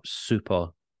that. They are super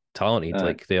talented. uh,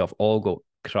 Like they have all got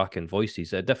cracking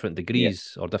voices at different yeah.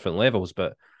 degrees or different levels,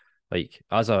 but like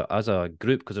as a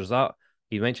group, because there's that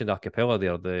you mentioned a cappella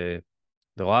there,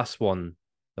 the last one,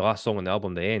 the last song on the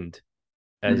album, The End,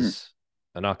 Hmm. is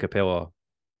an a cappella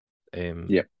um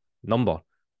Yep. number,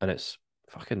 and it's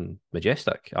fucking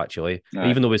majestic actually. Aye.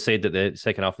 Even though we said that the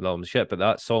second half of the album's shit, but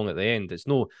that song at the end, it's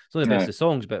not the best Aye. of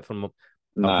songs, but from a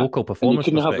Nah. vocal And you performance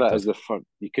couldn't have that as perspective, the first.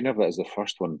 You couldn't have that as the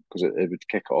first one because it would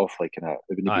kick it off like in a. It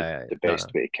wouldn't be aye, the no, best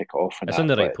no, way to kick it off in it's that, in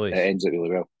the right but it place. ends it really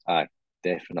well. Aye,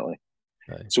 definitely.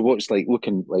 Aye. So what's like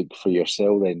looking like for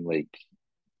yourself then? Like,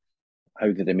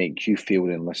 how did it make you feel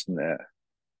then listening to it?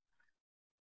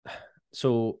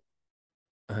 So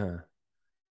uh,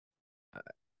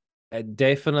 it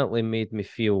definitely made me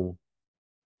feel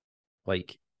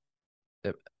like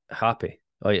uh, happy.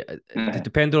 Like Uh,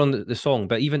 depending on the song,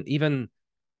 but even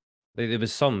there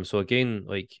was some. So again,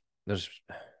 like there's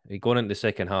going into the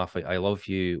second half. Like I Love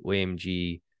You,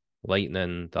 OMG,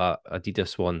 Lightning, that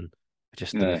Adidas one. I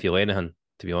just didn't uh, feel anything.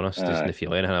 To be honest, just uh, didn't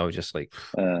feel anything. I was just like,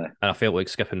 uh, and I felt like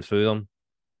skipping through them.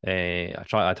 I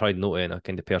tried noting, and I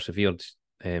kind of persevered.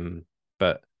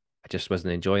 But I just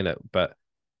wasn't enjoying it. But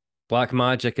Black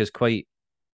Magic is quite,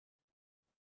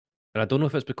 and I don't know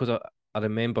if it's because I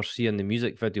remember seeing the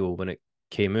music video when it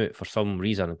came out for some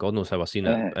reason. God knows how I seen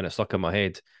it, uh, and it stuck in my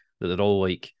head that they're all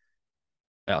like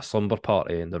at a slumber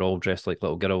party and they're all dressed like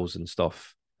little girls and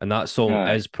stuff. And that song aye,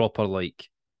 is proper like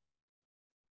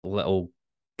little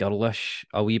girlish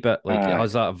a wee bit. Like it aye,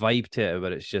 has that vibe to it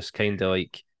where it's just kind of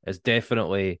like it's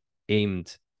definitely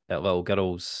aimed at little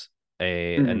girls,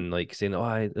 mm, and like saying,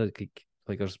 "Oh,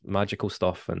 like there's magical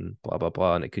stuff and blah blah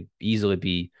blah," and it could easily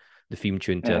be the theme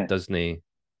tune to a uh, Disney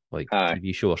like aye.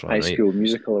 TV show or High something, right? School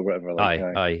Musical or whatever. Like, Aye,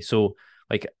 aye, aye. So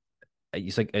like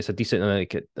it's a decent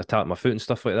like I tapped my foot and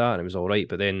stuff like that, and it was all right.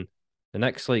 But then the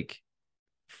next like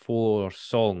four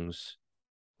songs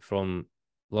from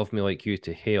Love Me Like You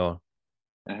to Hair,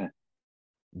 uh,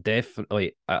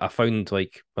 definitely I found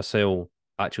like myself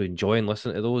actually enjoying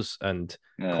listening to those and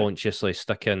uh, consciously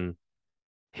sticking.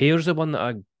 Hair's the one that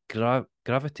I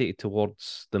gravitated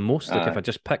towards the most. Like if aye. I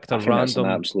just picked I a think that's an random,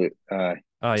 absolute.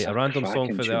 aye, It's a a random song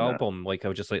cracking for the tune that. album, like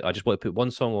I just want to put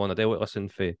one song on. I don't want to listen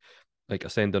for like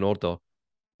ascending order,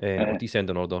 or Uh,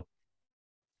 descending order.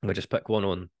 I just pick one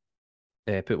on,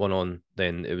 put one on.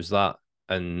 Then it was that,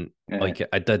 and uh, like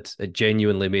I did, it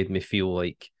genuinely made me feel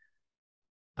like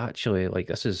actually like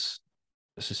this is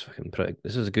fucking pretty.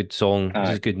 This is a good song. This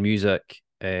is aye, good music.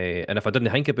 And if I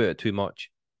didn't think about it too much,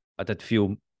 I did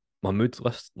feel my mood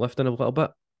lifting a little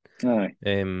bit. aye,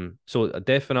 So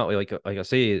definitely, like I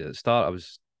say at the start, I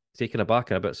was taken aback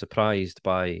and a bit surprised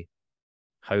by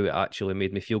how it actually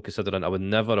made me feel. Considering I would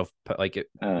never have put like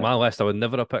aye, my list, I would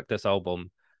never have picked this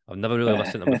album. I've never really uh,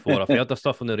 listened to them before. I've heard their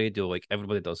stuff on the radio, like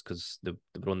everybody does, because they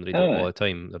were on the radio all aye, the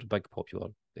time. They're a big popular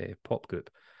pop group.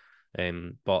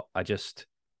 But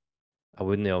I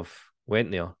wouldn't have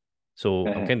went there.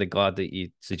 So I'm uh, kind of glad that you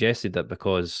suggested it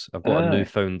because I've got a aye,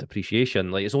 newfound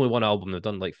appreciation. Like it's only one album; they've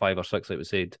done like five or six, like we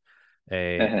said, uh,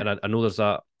 and I know there's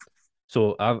that.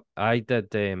 So I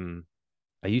did.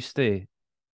 I used to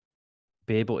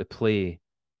be able to play.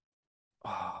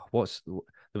 What's there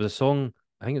was a song?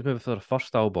 I think it was maybe for their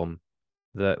first album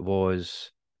that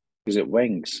was is it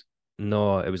Wings?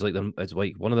 no, it was like it's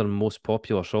like one of their most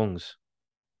popular songs.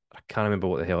 I can't remember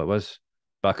what the hell it was,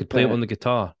 but I could play it Uh, on the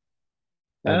guitar.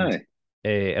 And aye,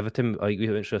 every time like we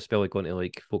went through a spell like going to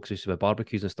like folks who used to have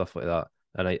barbecues and stuff like that,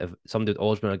 and if somebody would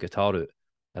always bring a guitar out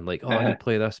and like, oh, uh, you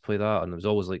play this, play that, and it was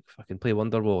always like fucking play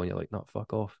Wonderwall, and you're like, not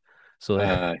fuck off. So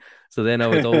aye, so then I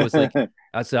would always like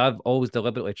I say I've always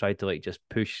deliberately tried to like just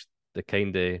push the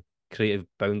kind of creative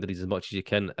boundaries as much as you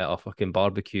can at a fucking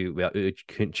barbecue with a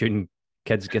tune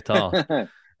kid's guitar.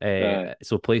 aye,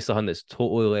 So play something that's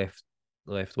totally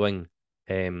left wing.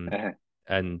 Um uh,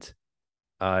 and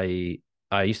I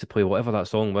I used to play whatever that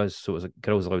song was, so it was a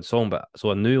Girls Aloud song, but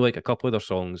so I knew like a couple of their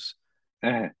songs,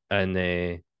 uh,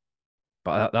 and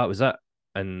but that was it.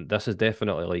 And this is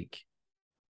definitely like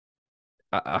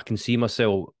I can see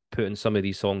myself putting some of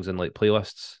these songs in like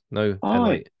playlists now and aye,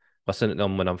 like listening to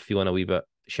them when I'm feeling a wee bit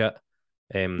shit.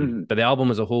 mm, But the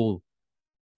album as a whole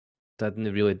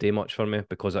didn't really do much for me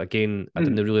because again I mm,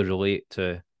 didn't really relate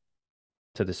to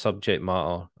to the subject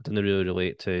matter. I didn't really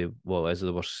relate to what it is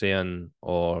they were saying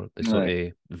or the sort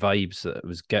Aye. of vibes that it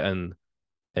was getting.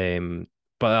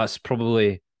 But that's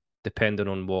probably depending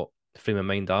on what frame of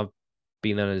mind I've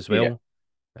been in as Yeah. well.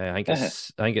 Uh-huh. I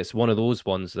think it's one of those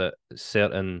ones that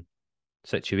certain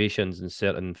situations and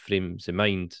certain frames of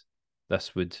mind,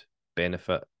 this would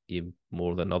benefit you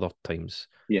more than other times,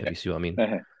 if Yeah. you see what I mean.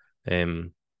 Uh-huh.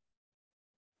 Um,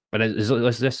 and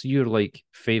is this your like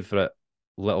favorite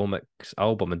Little Mix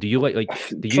album? And do you do you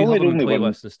Probably have the them in only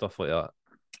one. playlists and stuff like that?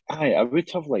 I would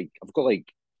have like I've got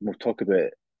like we'll talk about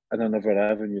it in another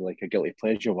avenue, like a guilty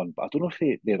pleasure one, but I don't know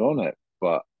if they're on it.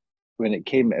 But when it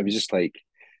came, it was just like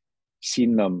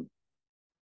seeing them,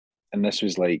 and this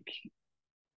was like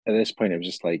at this point, it was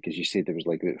just like as you said, there was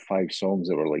like about 5 songs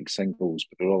that were like singles,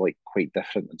 but they're all like quite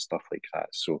different and stuff like that.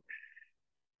 So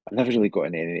I've never really got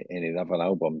any other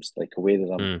albums like away with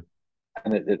them, Mm,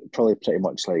 and it probably pretty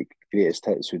much like greatest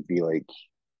hits would be like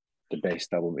the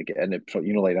best album to get in it,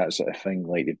 like that sort of thing.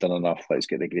 Like they've done enough, let's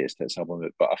get the greatest hits album.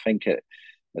 But I think it,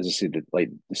 as I said, like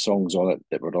the songs on it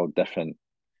that were all different,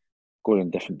 going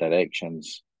in different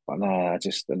directions. But nah, I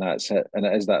just and that's it. And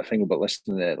it is that thing about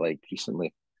listening to it like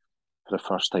recently for the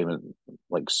first time and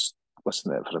like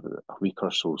listening to it for about a week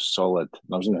or so solid.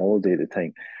 And I was on holiday at the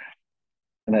time,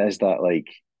 and it is that like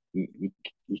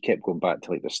you kept going back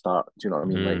to like the start. Do you know what I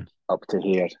mean? Like mm, up to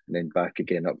here and then back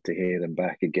again, up to here and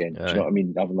back again. Do you know aye. what I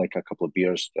mean? Having like a couple of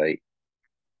beers, right?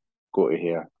 Go to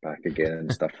here, back again,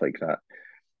 and stuff like that.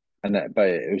 And that, but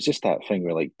it was just that thing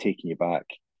where like taking you back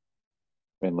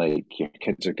when like your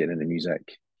kids are getting into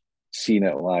music, seeing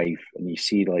it live, and you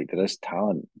see like there is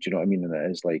talent. Do you know what I mean? And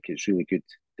it is like it's really good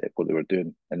at what they were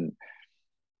doing, and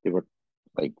they were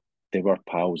like they were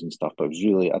pals and stuff. But it was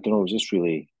really I don't know. It was just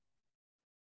really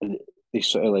they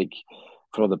sort of like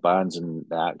for all the bands and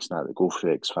the acts now that go for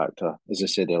X Factor. As I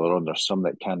said earlier on, there's some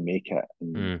that can make it,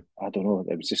 and Mm. I don't know.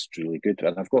 It was just really good,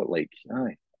 and I've got like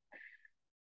aye,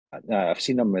 I've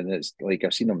seen them, and it's like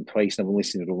I've seen them twice, and I've only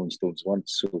seen the Rolling Stones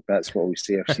once. So that's what we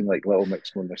say. I've seen like Little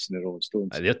Mix more than I've seen the Rolling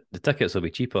Stones. The tickets will be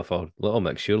cheaper for Little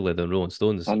Mix surely than Rolling I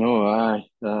Stones. know, aye,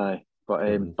 aye.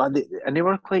 Um, But they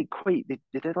were quite they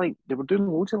did like they were doing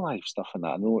loads of live stuff and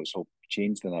that. I know it's all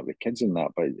changed in that with kids and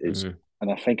that, but it's mhm.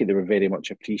 and I think they were very much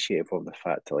appreciative of the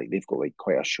fact that like they've got like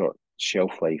quite a short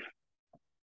shelf life.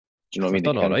 Do you know what I They've mean? They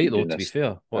done all can't right keep though, doing to be this.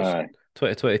 fair. What's Aye,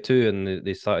 2022 and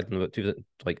they started in about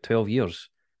like 12 years,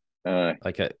 aye,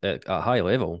 like at a high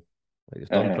level. Like it's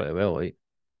done aye. pretty well, right?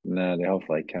 Nah, they have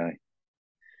like aye.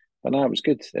 But no, it was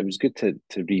good. It was good to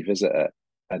revisit it,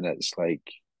 and it's like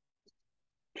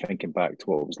thinking back to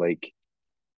what it was like.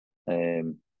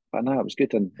 But no, it was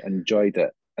good and enjoyed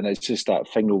it. And it's just that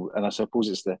thing, and I suppose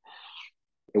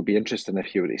it'll be interesting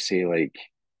if you were to say like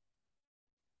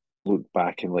look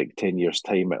back in like 10 years'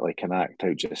 time at like an act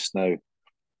out just now,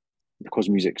 because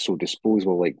music's so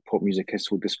disposable, like pop music is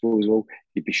so disposable,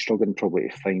 you'd be struggling probably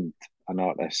to find an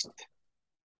artist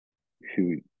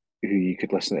who who you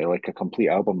could listen to like a complete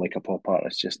album like a pop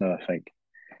artist just now. I think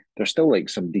there's still like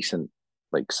some decent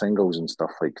like singles and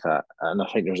stuff like that, and I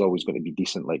think there's always going to be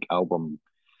decent like album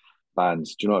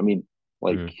bands. Do you know what I mean?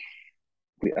 Like Mm.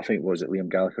 I think was it Liam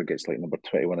Gallagher gets like number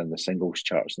 21 in the singles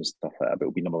charts and stuff like that, but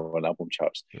it'll be number 1 album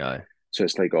charts. Aye. So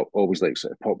it's like always like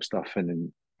sort of pop stuff, and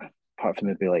then apart from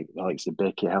maybe like the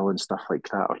Becky Hill and stuff like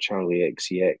that, or Charlie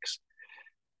XCX,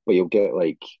 but you'll get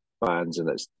like bands and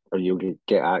it's or you'll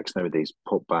get acts nowadays,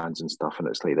 pop bands and stuff, and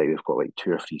it's like they've got like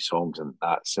 2 or 3 songs and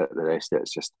that's it. The rest of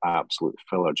it's just absolute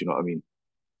filler. Do you know what I mean?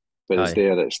 But it's Aye.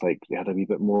 there. It's like they had a wee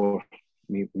bit more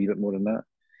than that,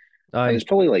 and Aye. it's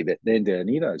probably like the end of an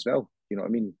era as well. You know what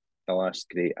I mean? The last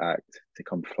great act to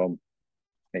come from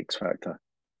X Factor,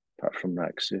 apart from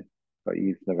Maxu. But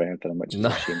you've never heard of them, which is a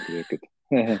Nah, shame because they're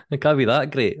good. it can't be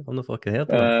that great. I've not fucking heard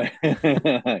of them.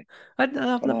 uh, I've but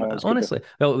no, never, it was good. honestly.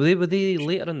 Well, were they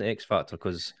later in the X Factor?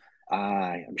 Because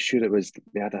I'm sure it was.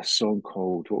 They had a song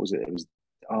called what was it? It was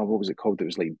what was it called? It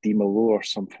was like Di Malo or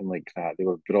something like that. They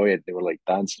were brilliant. They were like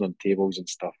dancing on tables and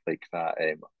stuff like that.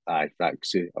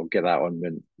 Raxu. I'll get that on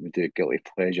when we do Guilty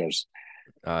Pleasures.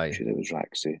 I'm aye, sure it was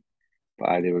Raxu.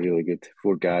 But they were really good.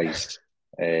 4 guys.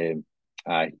 And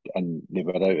they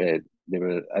were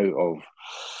out of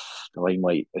the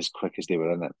limelight as quick as they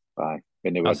were in it. But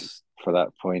when they were that's for that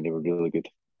point, they were really good.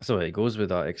 that's the way it goes with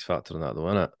that X Factor and that, though,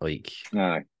 isn't it? Like,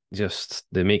 Aye, just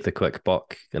they make the quick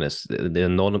buck, and it's the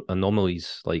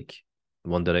anomalies like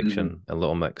One mm-hmm. Direction and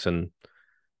Little Mix, and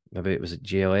maybe it was it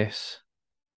JLS.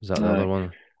 Was that the other Aye.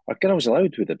 one? Or Girls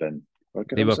Aloud would have been. Or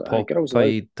They were Girls Pop Aloud,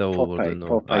 Idol, were they no?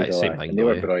 Pop Aye, Idol, same aye. thing And they though,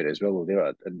 were eh? brilliant as well.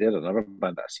 And they're another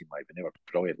band that I seen live, and they were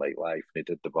brilliant like live. They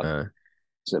did the one. Aye.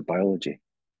 Is it Biology?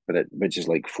 which is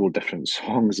like four different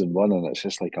songs in one, and it's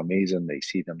just like amazing that you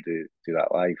see them do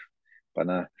that live. But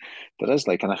nah, there is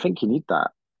like, and I think you need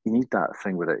that. You need that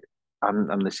thing with it.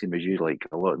 I'm the same as you. Like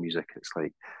a lot of music, it's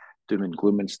like doom and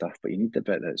gloom and stuff, but you need the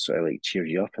bit that sort of like cheers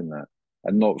you up in that,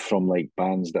 and not from like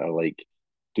bands that are like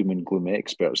doom and gloom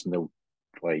experts, and they'll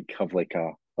like have like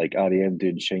a like REM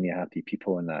doing shiny happy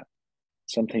people and that.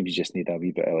 Sometimes you just need a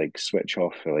wee bit of like switch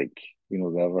off for like the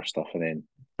other stuff, and then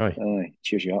Right.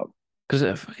 cheers you up.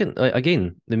 Because fucking like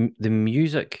again, the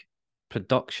music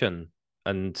production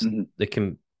and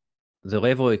Mm-hmm. the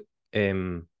level of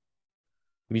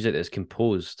music that's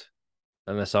composed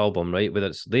in this album, right? Whether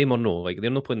it's them or no, like they're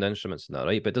not playing the instruments in that,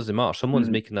 right? But it doesn't matter. Someone's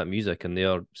Mm-hmm. making that music and they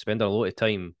are spending a lot of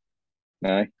time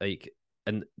Aye. like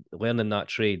in learning that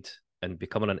trade and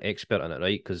becoming an expert in it,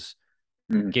 right? Because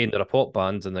Mm-hmm. again, they're a pop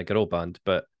band and a girl band,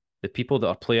 but the people that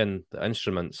are playing the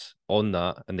instruments on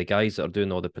that and the guys that are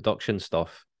doing all the production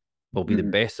stuff will be the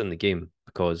Mm-hmm. best in the game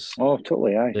because Oh,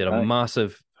 totally. Aye. they're a Aye.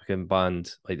 massive fucking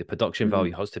band. Like the production Mm-hmm.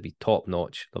 value has to be top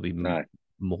notch. There'll be Aye. a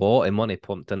lot of money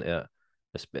pumped into it.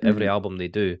 Every Mm-hmm. album they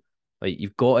do, like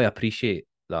you've got to appreciate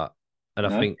that. And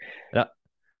I Aye. think that.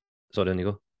 Sorry, on you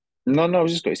go. No, no, I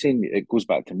was just going to say it goes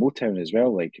back to Motown as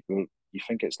well. Like you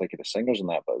think it's like the singers and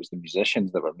that, but it was the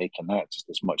musicians that were making that just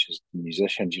as much as the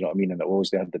musicians. You know what I mean? And it always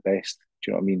they had the best.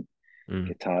 Do you know what I mean?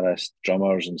 Mm. Guitarists,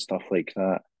 drummers, and stuff like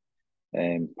that.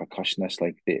 Percussionists,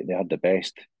 like they had the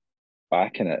best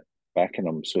backing it, backing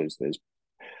them. So it's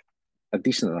a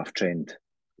decent enough trend,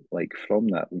 like from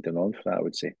that leading on for that, I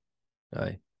would say.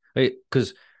 Aye. Right,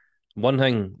 because one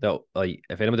thing that like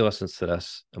if anybody listens to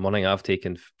this, and one thing I've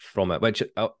taken from it, which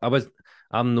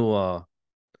I'm no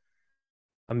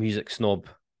a music snob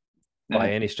by Uh-huh.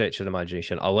 any stretch of the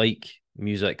imagination. I like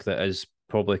music that is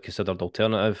probably considered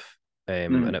alternative,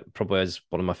 Mm-hmm. and it probably is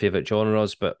one of my favorite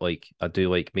genres. But like, I do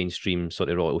like mainstream sort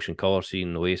of Royal Ocean Colour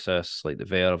Scene, Oasis, like the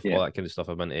Verve, Yeah. all that kind of stuff.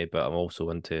 I'm into, but I'm also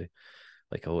into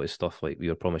like a lot of stuff like We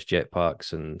Were Promised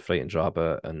Jetpacks and Frightened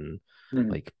Rabbit and Mm-hmm.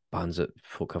 like bands that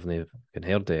folk haven't even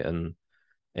heard it. And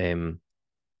um,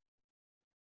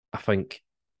 I think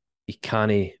you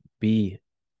can't be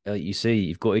like you say,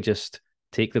 you've got to just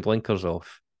take the blinkers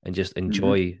off and just Mm-hmm.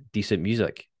 enjoy decent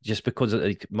music. Just because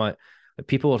like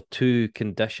people are too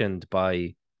conditioned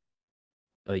by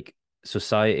like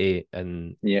society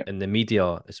Yeah. and the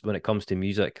media is when it comes to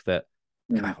music that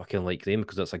I Mm-hmm. fucking like them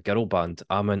because it's a girl band.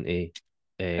 I'm into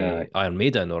Aye. Iron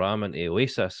Maiden or I'm into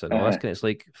Oasis and all this Uh-huh. kind of it's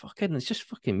like fucking it's just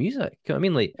fucking music. You know what I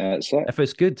mean? Like That's it. if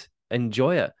it's good,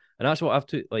 enjoy it. And that's what I've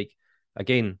to like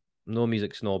again, no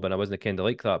music snob and I wasn't kind of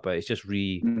like that, but it's just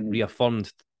Mm-hmm.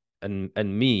 reaffirmed in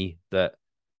me that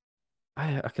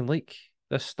I can like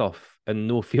this stuff and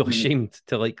no feel Mm-hmm. ashamed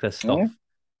to like this Aye. stuff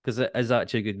because it is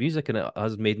actually good music and it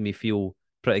has made me feel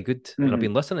pretty good and I've Mm-hmm.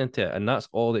 been listening to it and that's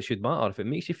all that should matter. If it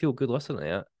makes you feel good listening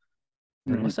to it,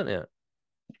 then Mm-hmm. listen to it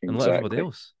and let everybody Exactly.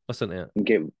 else listen to it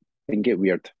And get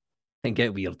weird. and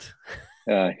get weird.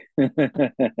 Aye.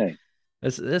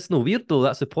 It's no weird though.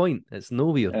 That's the point. It's no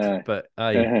weird, Aye. but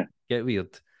I Uh-huh. get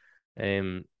weird.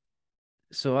 Um,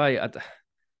 so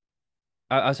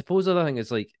I suppose the other thing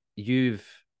is like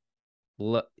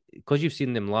because you've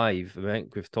seen them live. I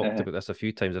think we've talked Uh-huh. about this a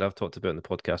few times, and I've talked about it in the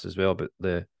podcast as well. But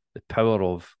the power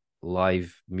of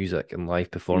live music and live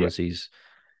Yeah. performances,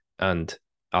 and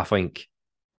I think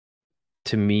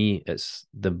to me it's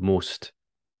the most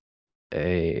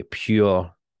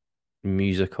pure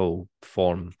musical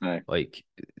form. Aye. Like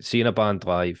seeing a band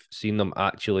live, seeing them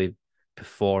actually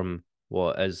perform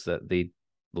what it is that they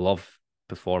love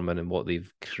performing and what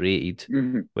they've created,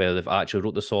 Mm-hmm. whether they've actually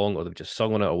wrote the song or they've just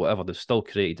sung on it or whatever, they've still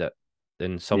created it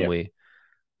in some Yeah. way.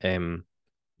 Um,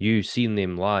 you seeing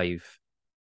them live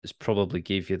has probably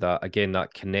gave you that again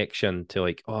that connection to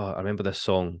like, oh, I remember this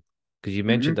song because you Mm-hmm.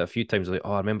 mentioned it a few times, like,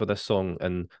 oh, I remember this song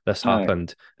and this Aye.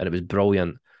 happened and it was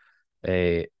brilliant.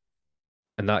 Uh,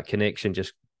 and that connection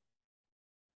just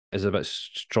is a bit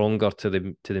stronger to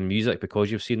the music because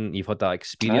you've had that Aye.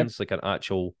 experience, like an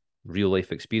actual real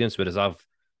life experience. Whereas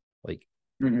like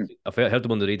Mm-hmm. I've heard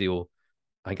them on the radio.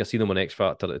 I think I seen them on X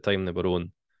Factor at the time they were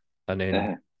on, and then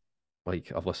Uh-huh.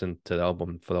 like I've listened to the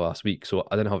album for the last week, so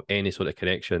I didn't have any sort of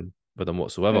connection with them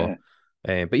whatsoever.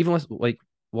 Uh-huh. But even with like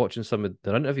watching some of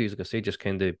their interviews, like I say, just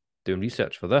kind of doing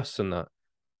research for this and that,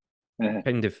 Uh-huh.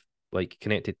 kind of like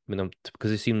connected with them because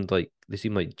they seemed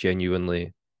like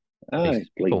genuinely nice Aye. Like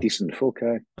people. decent folk,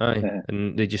 aye. Aye, Uh-huh.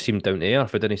 and they just seem down to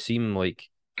earth. It didn't seem like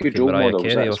Good fucking role Mariah models,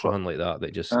 Carey or that's what. something like that.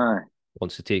 That just Aye.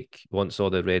 wants all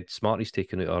the red Smarties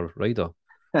taken out her rider.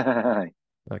 Aye.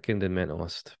 That kind of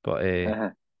mentalist. But Uh-huh.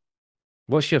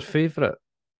 what's your favourite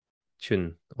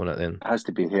tune on it then? Has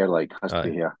to be here, like, has to be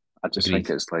Aye, here. I just think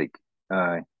agreed. it's like,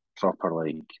 aye. proper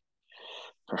like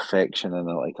perfection and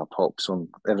like a pop song,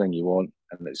 everything you want,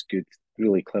 and it's good,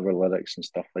 really clever lyrics and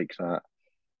stuff like that.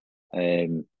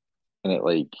 And it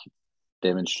like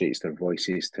demonstrates their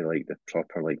voices to like the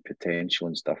proper like potential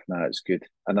and stuff. Nah, it's good.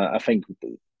 And I think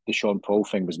the Sean Paul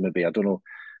thing was maybe, I don't know,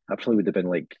 I probably would have been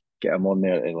like get him on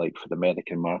there to, like for the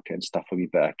American market and stuff, a wee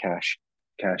bit of cash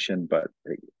in, but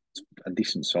like, it's a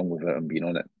decent song without him being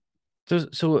on it.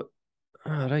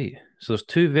 Right. So there's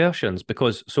two versions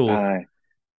because so Aye.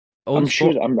 on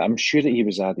Spot I'm sure that he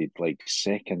was added like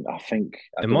second. I think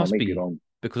I it don't know. I must might be be wrong.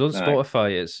 because on Aye,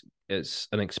 Spotify it's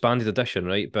an expanded edition,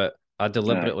 right? But I aye,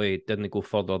 deliberately didn't go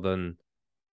further than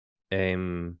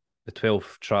the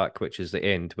 12th track, which is the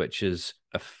end, which is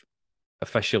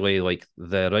officially like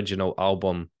the original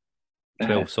album, aye,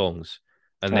 12 songs,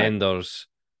 and aye, then there's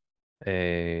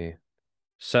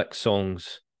 6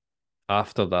 songs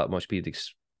after that, must be the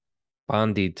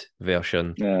expanded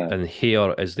version, aye, and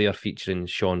here is there featuring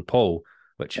Sean Paul,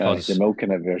 which aye. The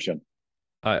milking it version.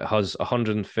 has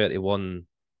 131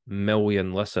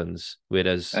 million listens,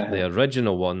 whereas the Aye,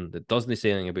 original one that doesn't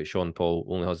say anything about Sean Paul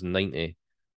only has 90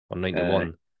 or aye.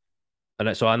 91.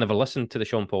 So I never listened to the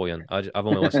Sean Paulian. Have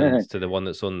only listened to the one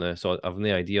that's on the. So I've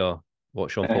no idea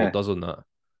what Sean Paul does on that.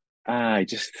 Aye,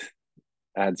 just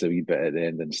adds a wee bit at the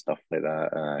end and stuff like that.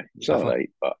 Aye, it's I all fuck. right,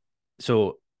 but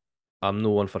So I'm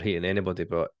no one for hating anybody,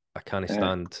 but I can't aye.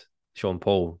 stand Sean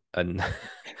Paul, and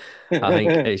I think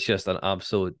it's just an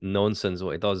absolute nonsense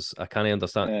what he does. I can't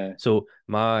understand. Aye, So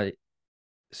my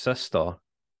sister,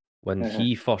 when aye.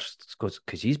 he first,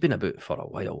 because he's been about for a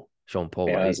while, Sean Paul,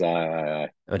 right? Yes, aye, aye,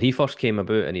 When he first came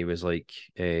about and he was like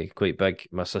quite big,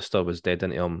 my sister was dead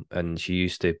into him, and she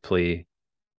used to play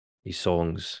his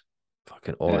songs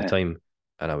fucking all the aye. time.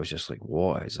 And I was just like,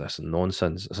 what is this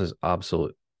nonsense? This is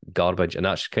absolute garbage. And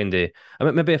that's kind of, I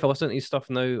mean, maybe if I listen to his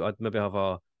stuff now, I'd maybe have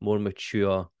a more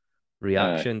mature Aye,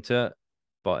 reaction to it.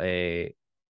 But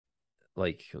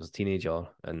like I was a teenager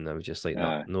and I was just like,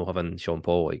 nah, aye. no having Sean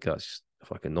Paul, like that's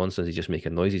fucking nonsense. He's just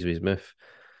making noises with his mouth.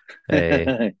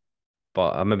 Uh,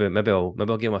 but maybe I'll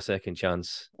give him a second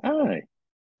chance. Aye.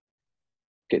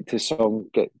 Get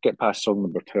past song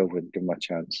number 12 and give him a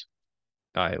chance.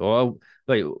 Aye, well,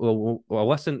 I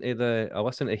listen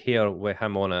to Here with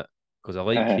him on it because I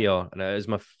like Aye, Here, and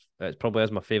it probably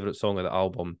is my favorite song of the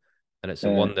album, and it's the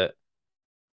aye. one that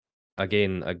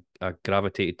again I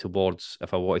gravitated towards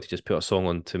if I wanted to just put a song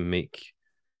on to make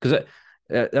because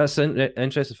that's an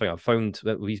interesting thing I've found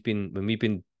that we've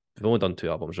only done 2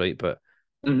 albums, right? But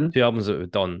Mm-hmm. 2 albums that we've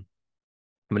done,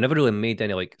 we never really made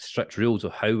any like strict rules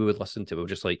of how we would listen to it. We were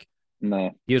just like,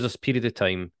 No. here's this period of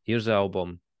time, here's the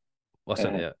album,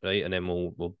 listen Aye, to it, right? And then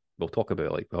we'll talk about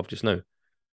it like we have just now.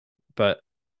 But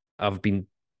I've been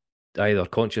either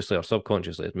consciously or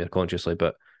subconsciously, more consciously,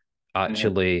 but aye.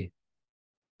 actually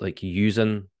like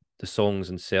using the songs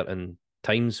in certain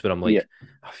times where I'm Yeah. like,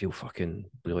 I feel fucking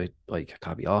really like I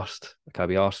can't be arsed. I can't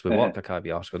be arsed with work. Aye, I can't be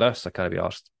arsed with this. I can't be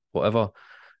arsed whatever.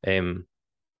 Um,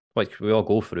 like we all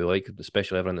go through, like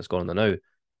especially everyone that's gone on the now.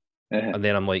 aye. And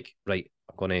then I'm like, right,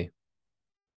 I'm gonna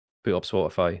put up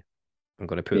Spotify. I'm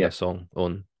gonna put Yeah. this song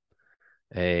on.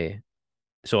 Uh,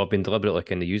 so I've been deliberately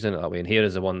kind of using it that way. And here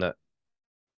is the one that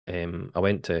I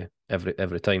went to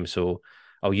every time. So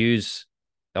I'll use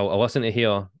I'll listen to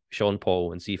hear Sean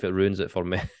Paul and see if it ruins it for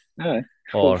me, Aye.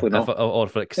 or Hopefully not.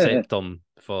 if I accept him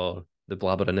for the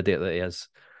blabbering idiot that he is.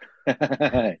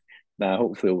 Nah,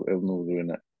 hopefully he'll not ruin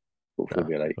it. Hopefully Nah,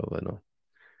 he'll be right. probably no,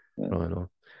 Yeah. probably no.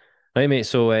 Right, mate.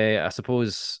 So I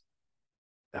suppose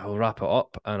I'll wrap it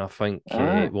up, and I think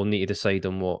Aye. we'll need to decide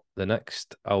on what the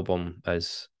next album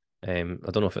is. I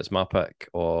don't know if it's my pick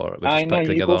or we Aye, just no, pick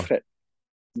you go together. for it.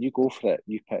 You go for it.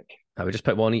 You pick. We just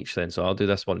pick one each then. So I'll do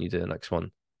this one, you do the next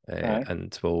one, Aye.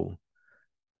 and we'll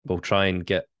try and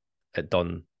get it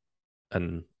done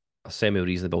in a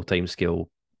semi-reasonable time scale.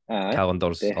 Aye.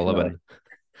 Calendar's Definitely.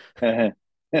 11.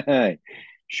 Aye.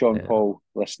 Sean Yeah. Paul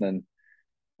listening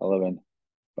 11.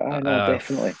 But aye, no, Uh,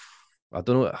 definitely. I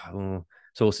don't know.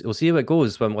 So we'll see how it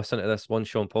goes when we listen to this one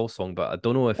Sean Paul song. But I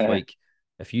don't know if Aye. like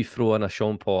if you throw in a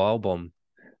Sean Paul album,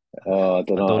 Oh, I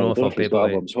don't I know. don't I know don't if know I'll if be he's able got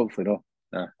to. albums. Hopefully not.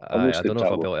 Nah, I will I don't stoop know to if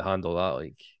that I'll be low. able to handle that.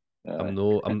 Like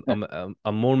Aye.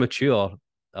 I'm more mature.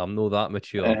 I'm not that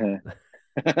mature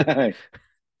Aye.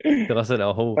 to listen to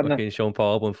a whole But no. fucking Sean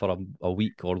Paul album for a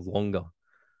week or longer.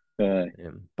 Aye.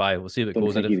 Bye. We'll see if it Don't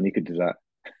goes. And think if even you could do that.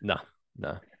 nah,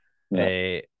 nah. No.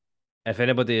 Uh, if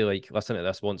anybody like listening to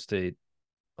this wants to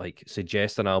like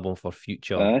suggest an album for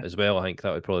future Aye. as well, I think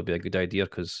that would probably be a good idea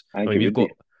because I I think mean it would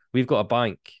be. we've got a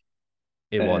bank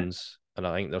of Uh, ones, and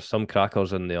I think there's some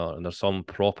crackers in there, and there's some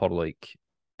proper like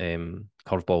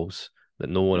curveballs that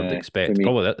no one would for expect. me.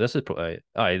 Probably this is probably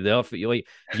aye.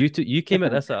 You came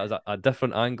at this as a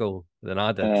different angle than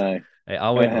I did. Aye.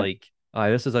 I went like, aye,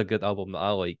 this is a good album that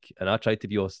I like, and I've tried to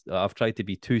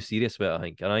be too serious with it, I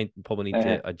think, and I probably need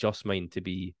to adjust mine to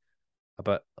be a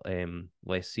bit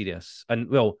less serious and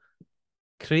well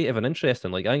creative and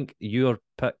interesting. Like I think your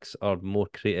picks are more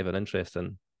creative and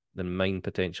interesting than mine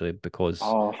potentially because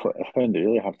Oh, I found it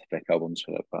really hard to pick albums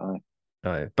for it,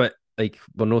 but but like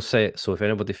we're no set. So if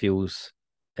anybody feels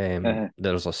aye.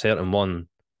 there's a certain one,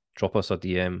 drop us a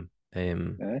DM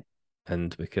Aye.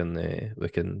 and we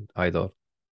can either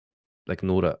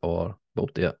ignore it or we'll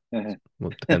do it. Aye.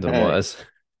 Well, depending on what it is.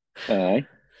 Aye.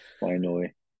 Why no?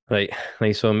 Right,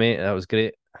 nice one, mate. That was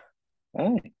great.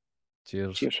 Aye.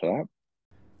 Cheers. Cheers for that.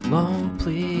 Long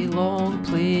play, long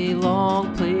play,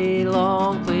 long play,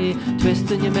 long play.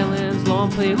 Twisting your melons, long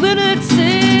play.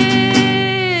 Lunatics!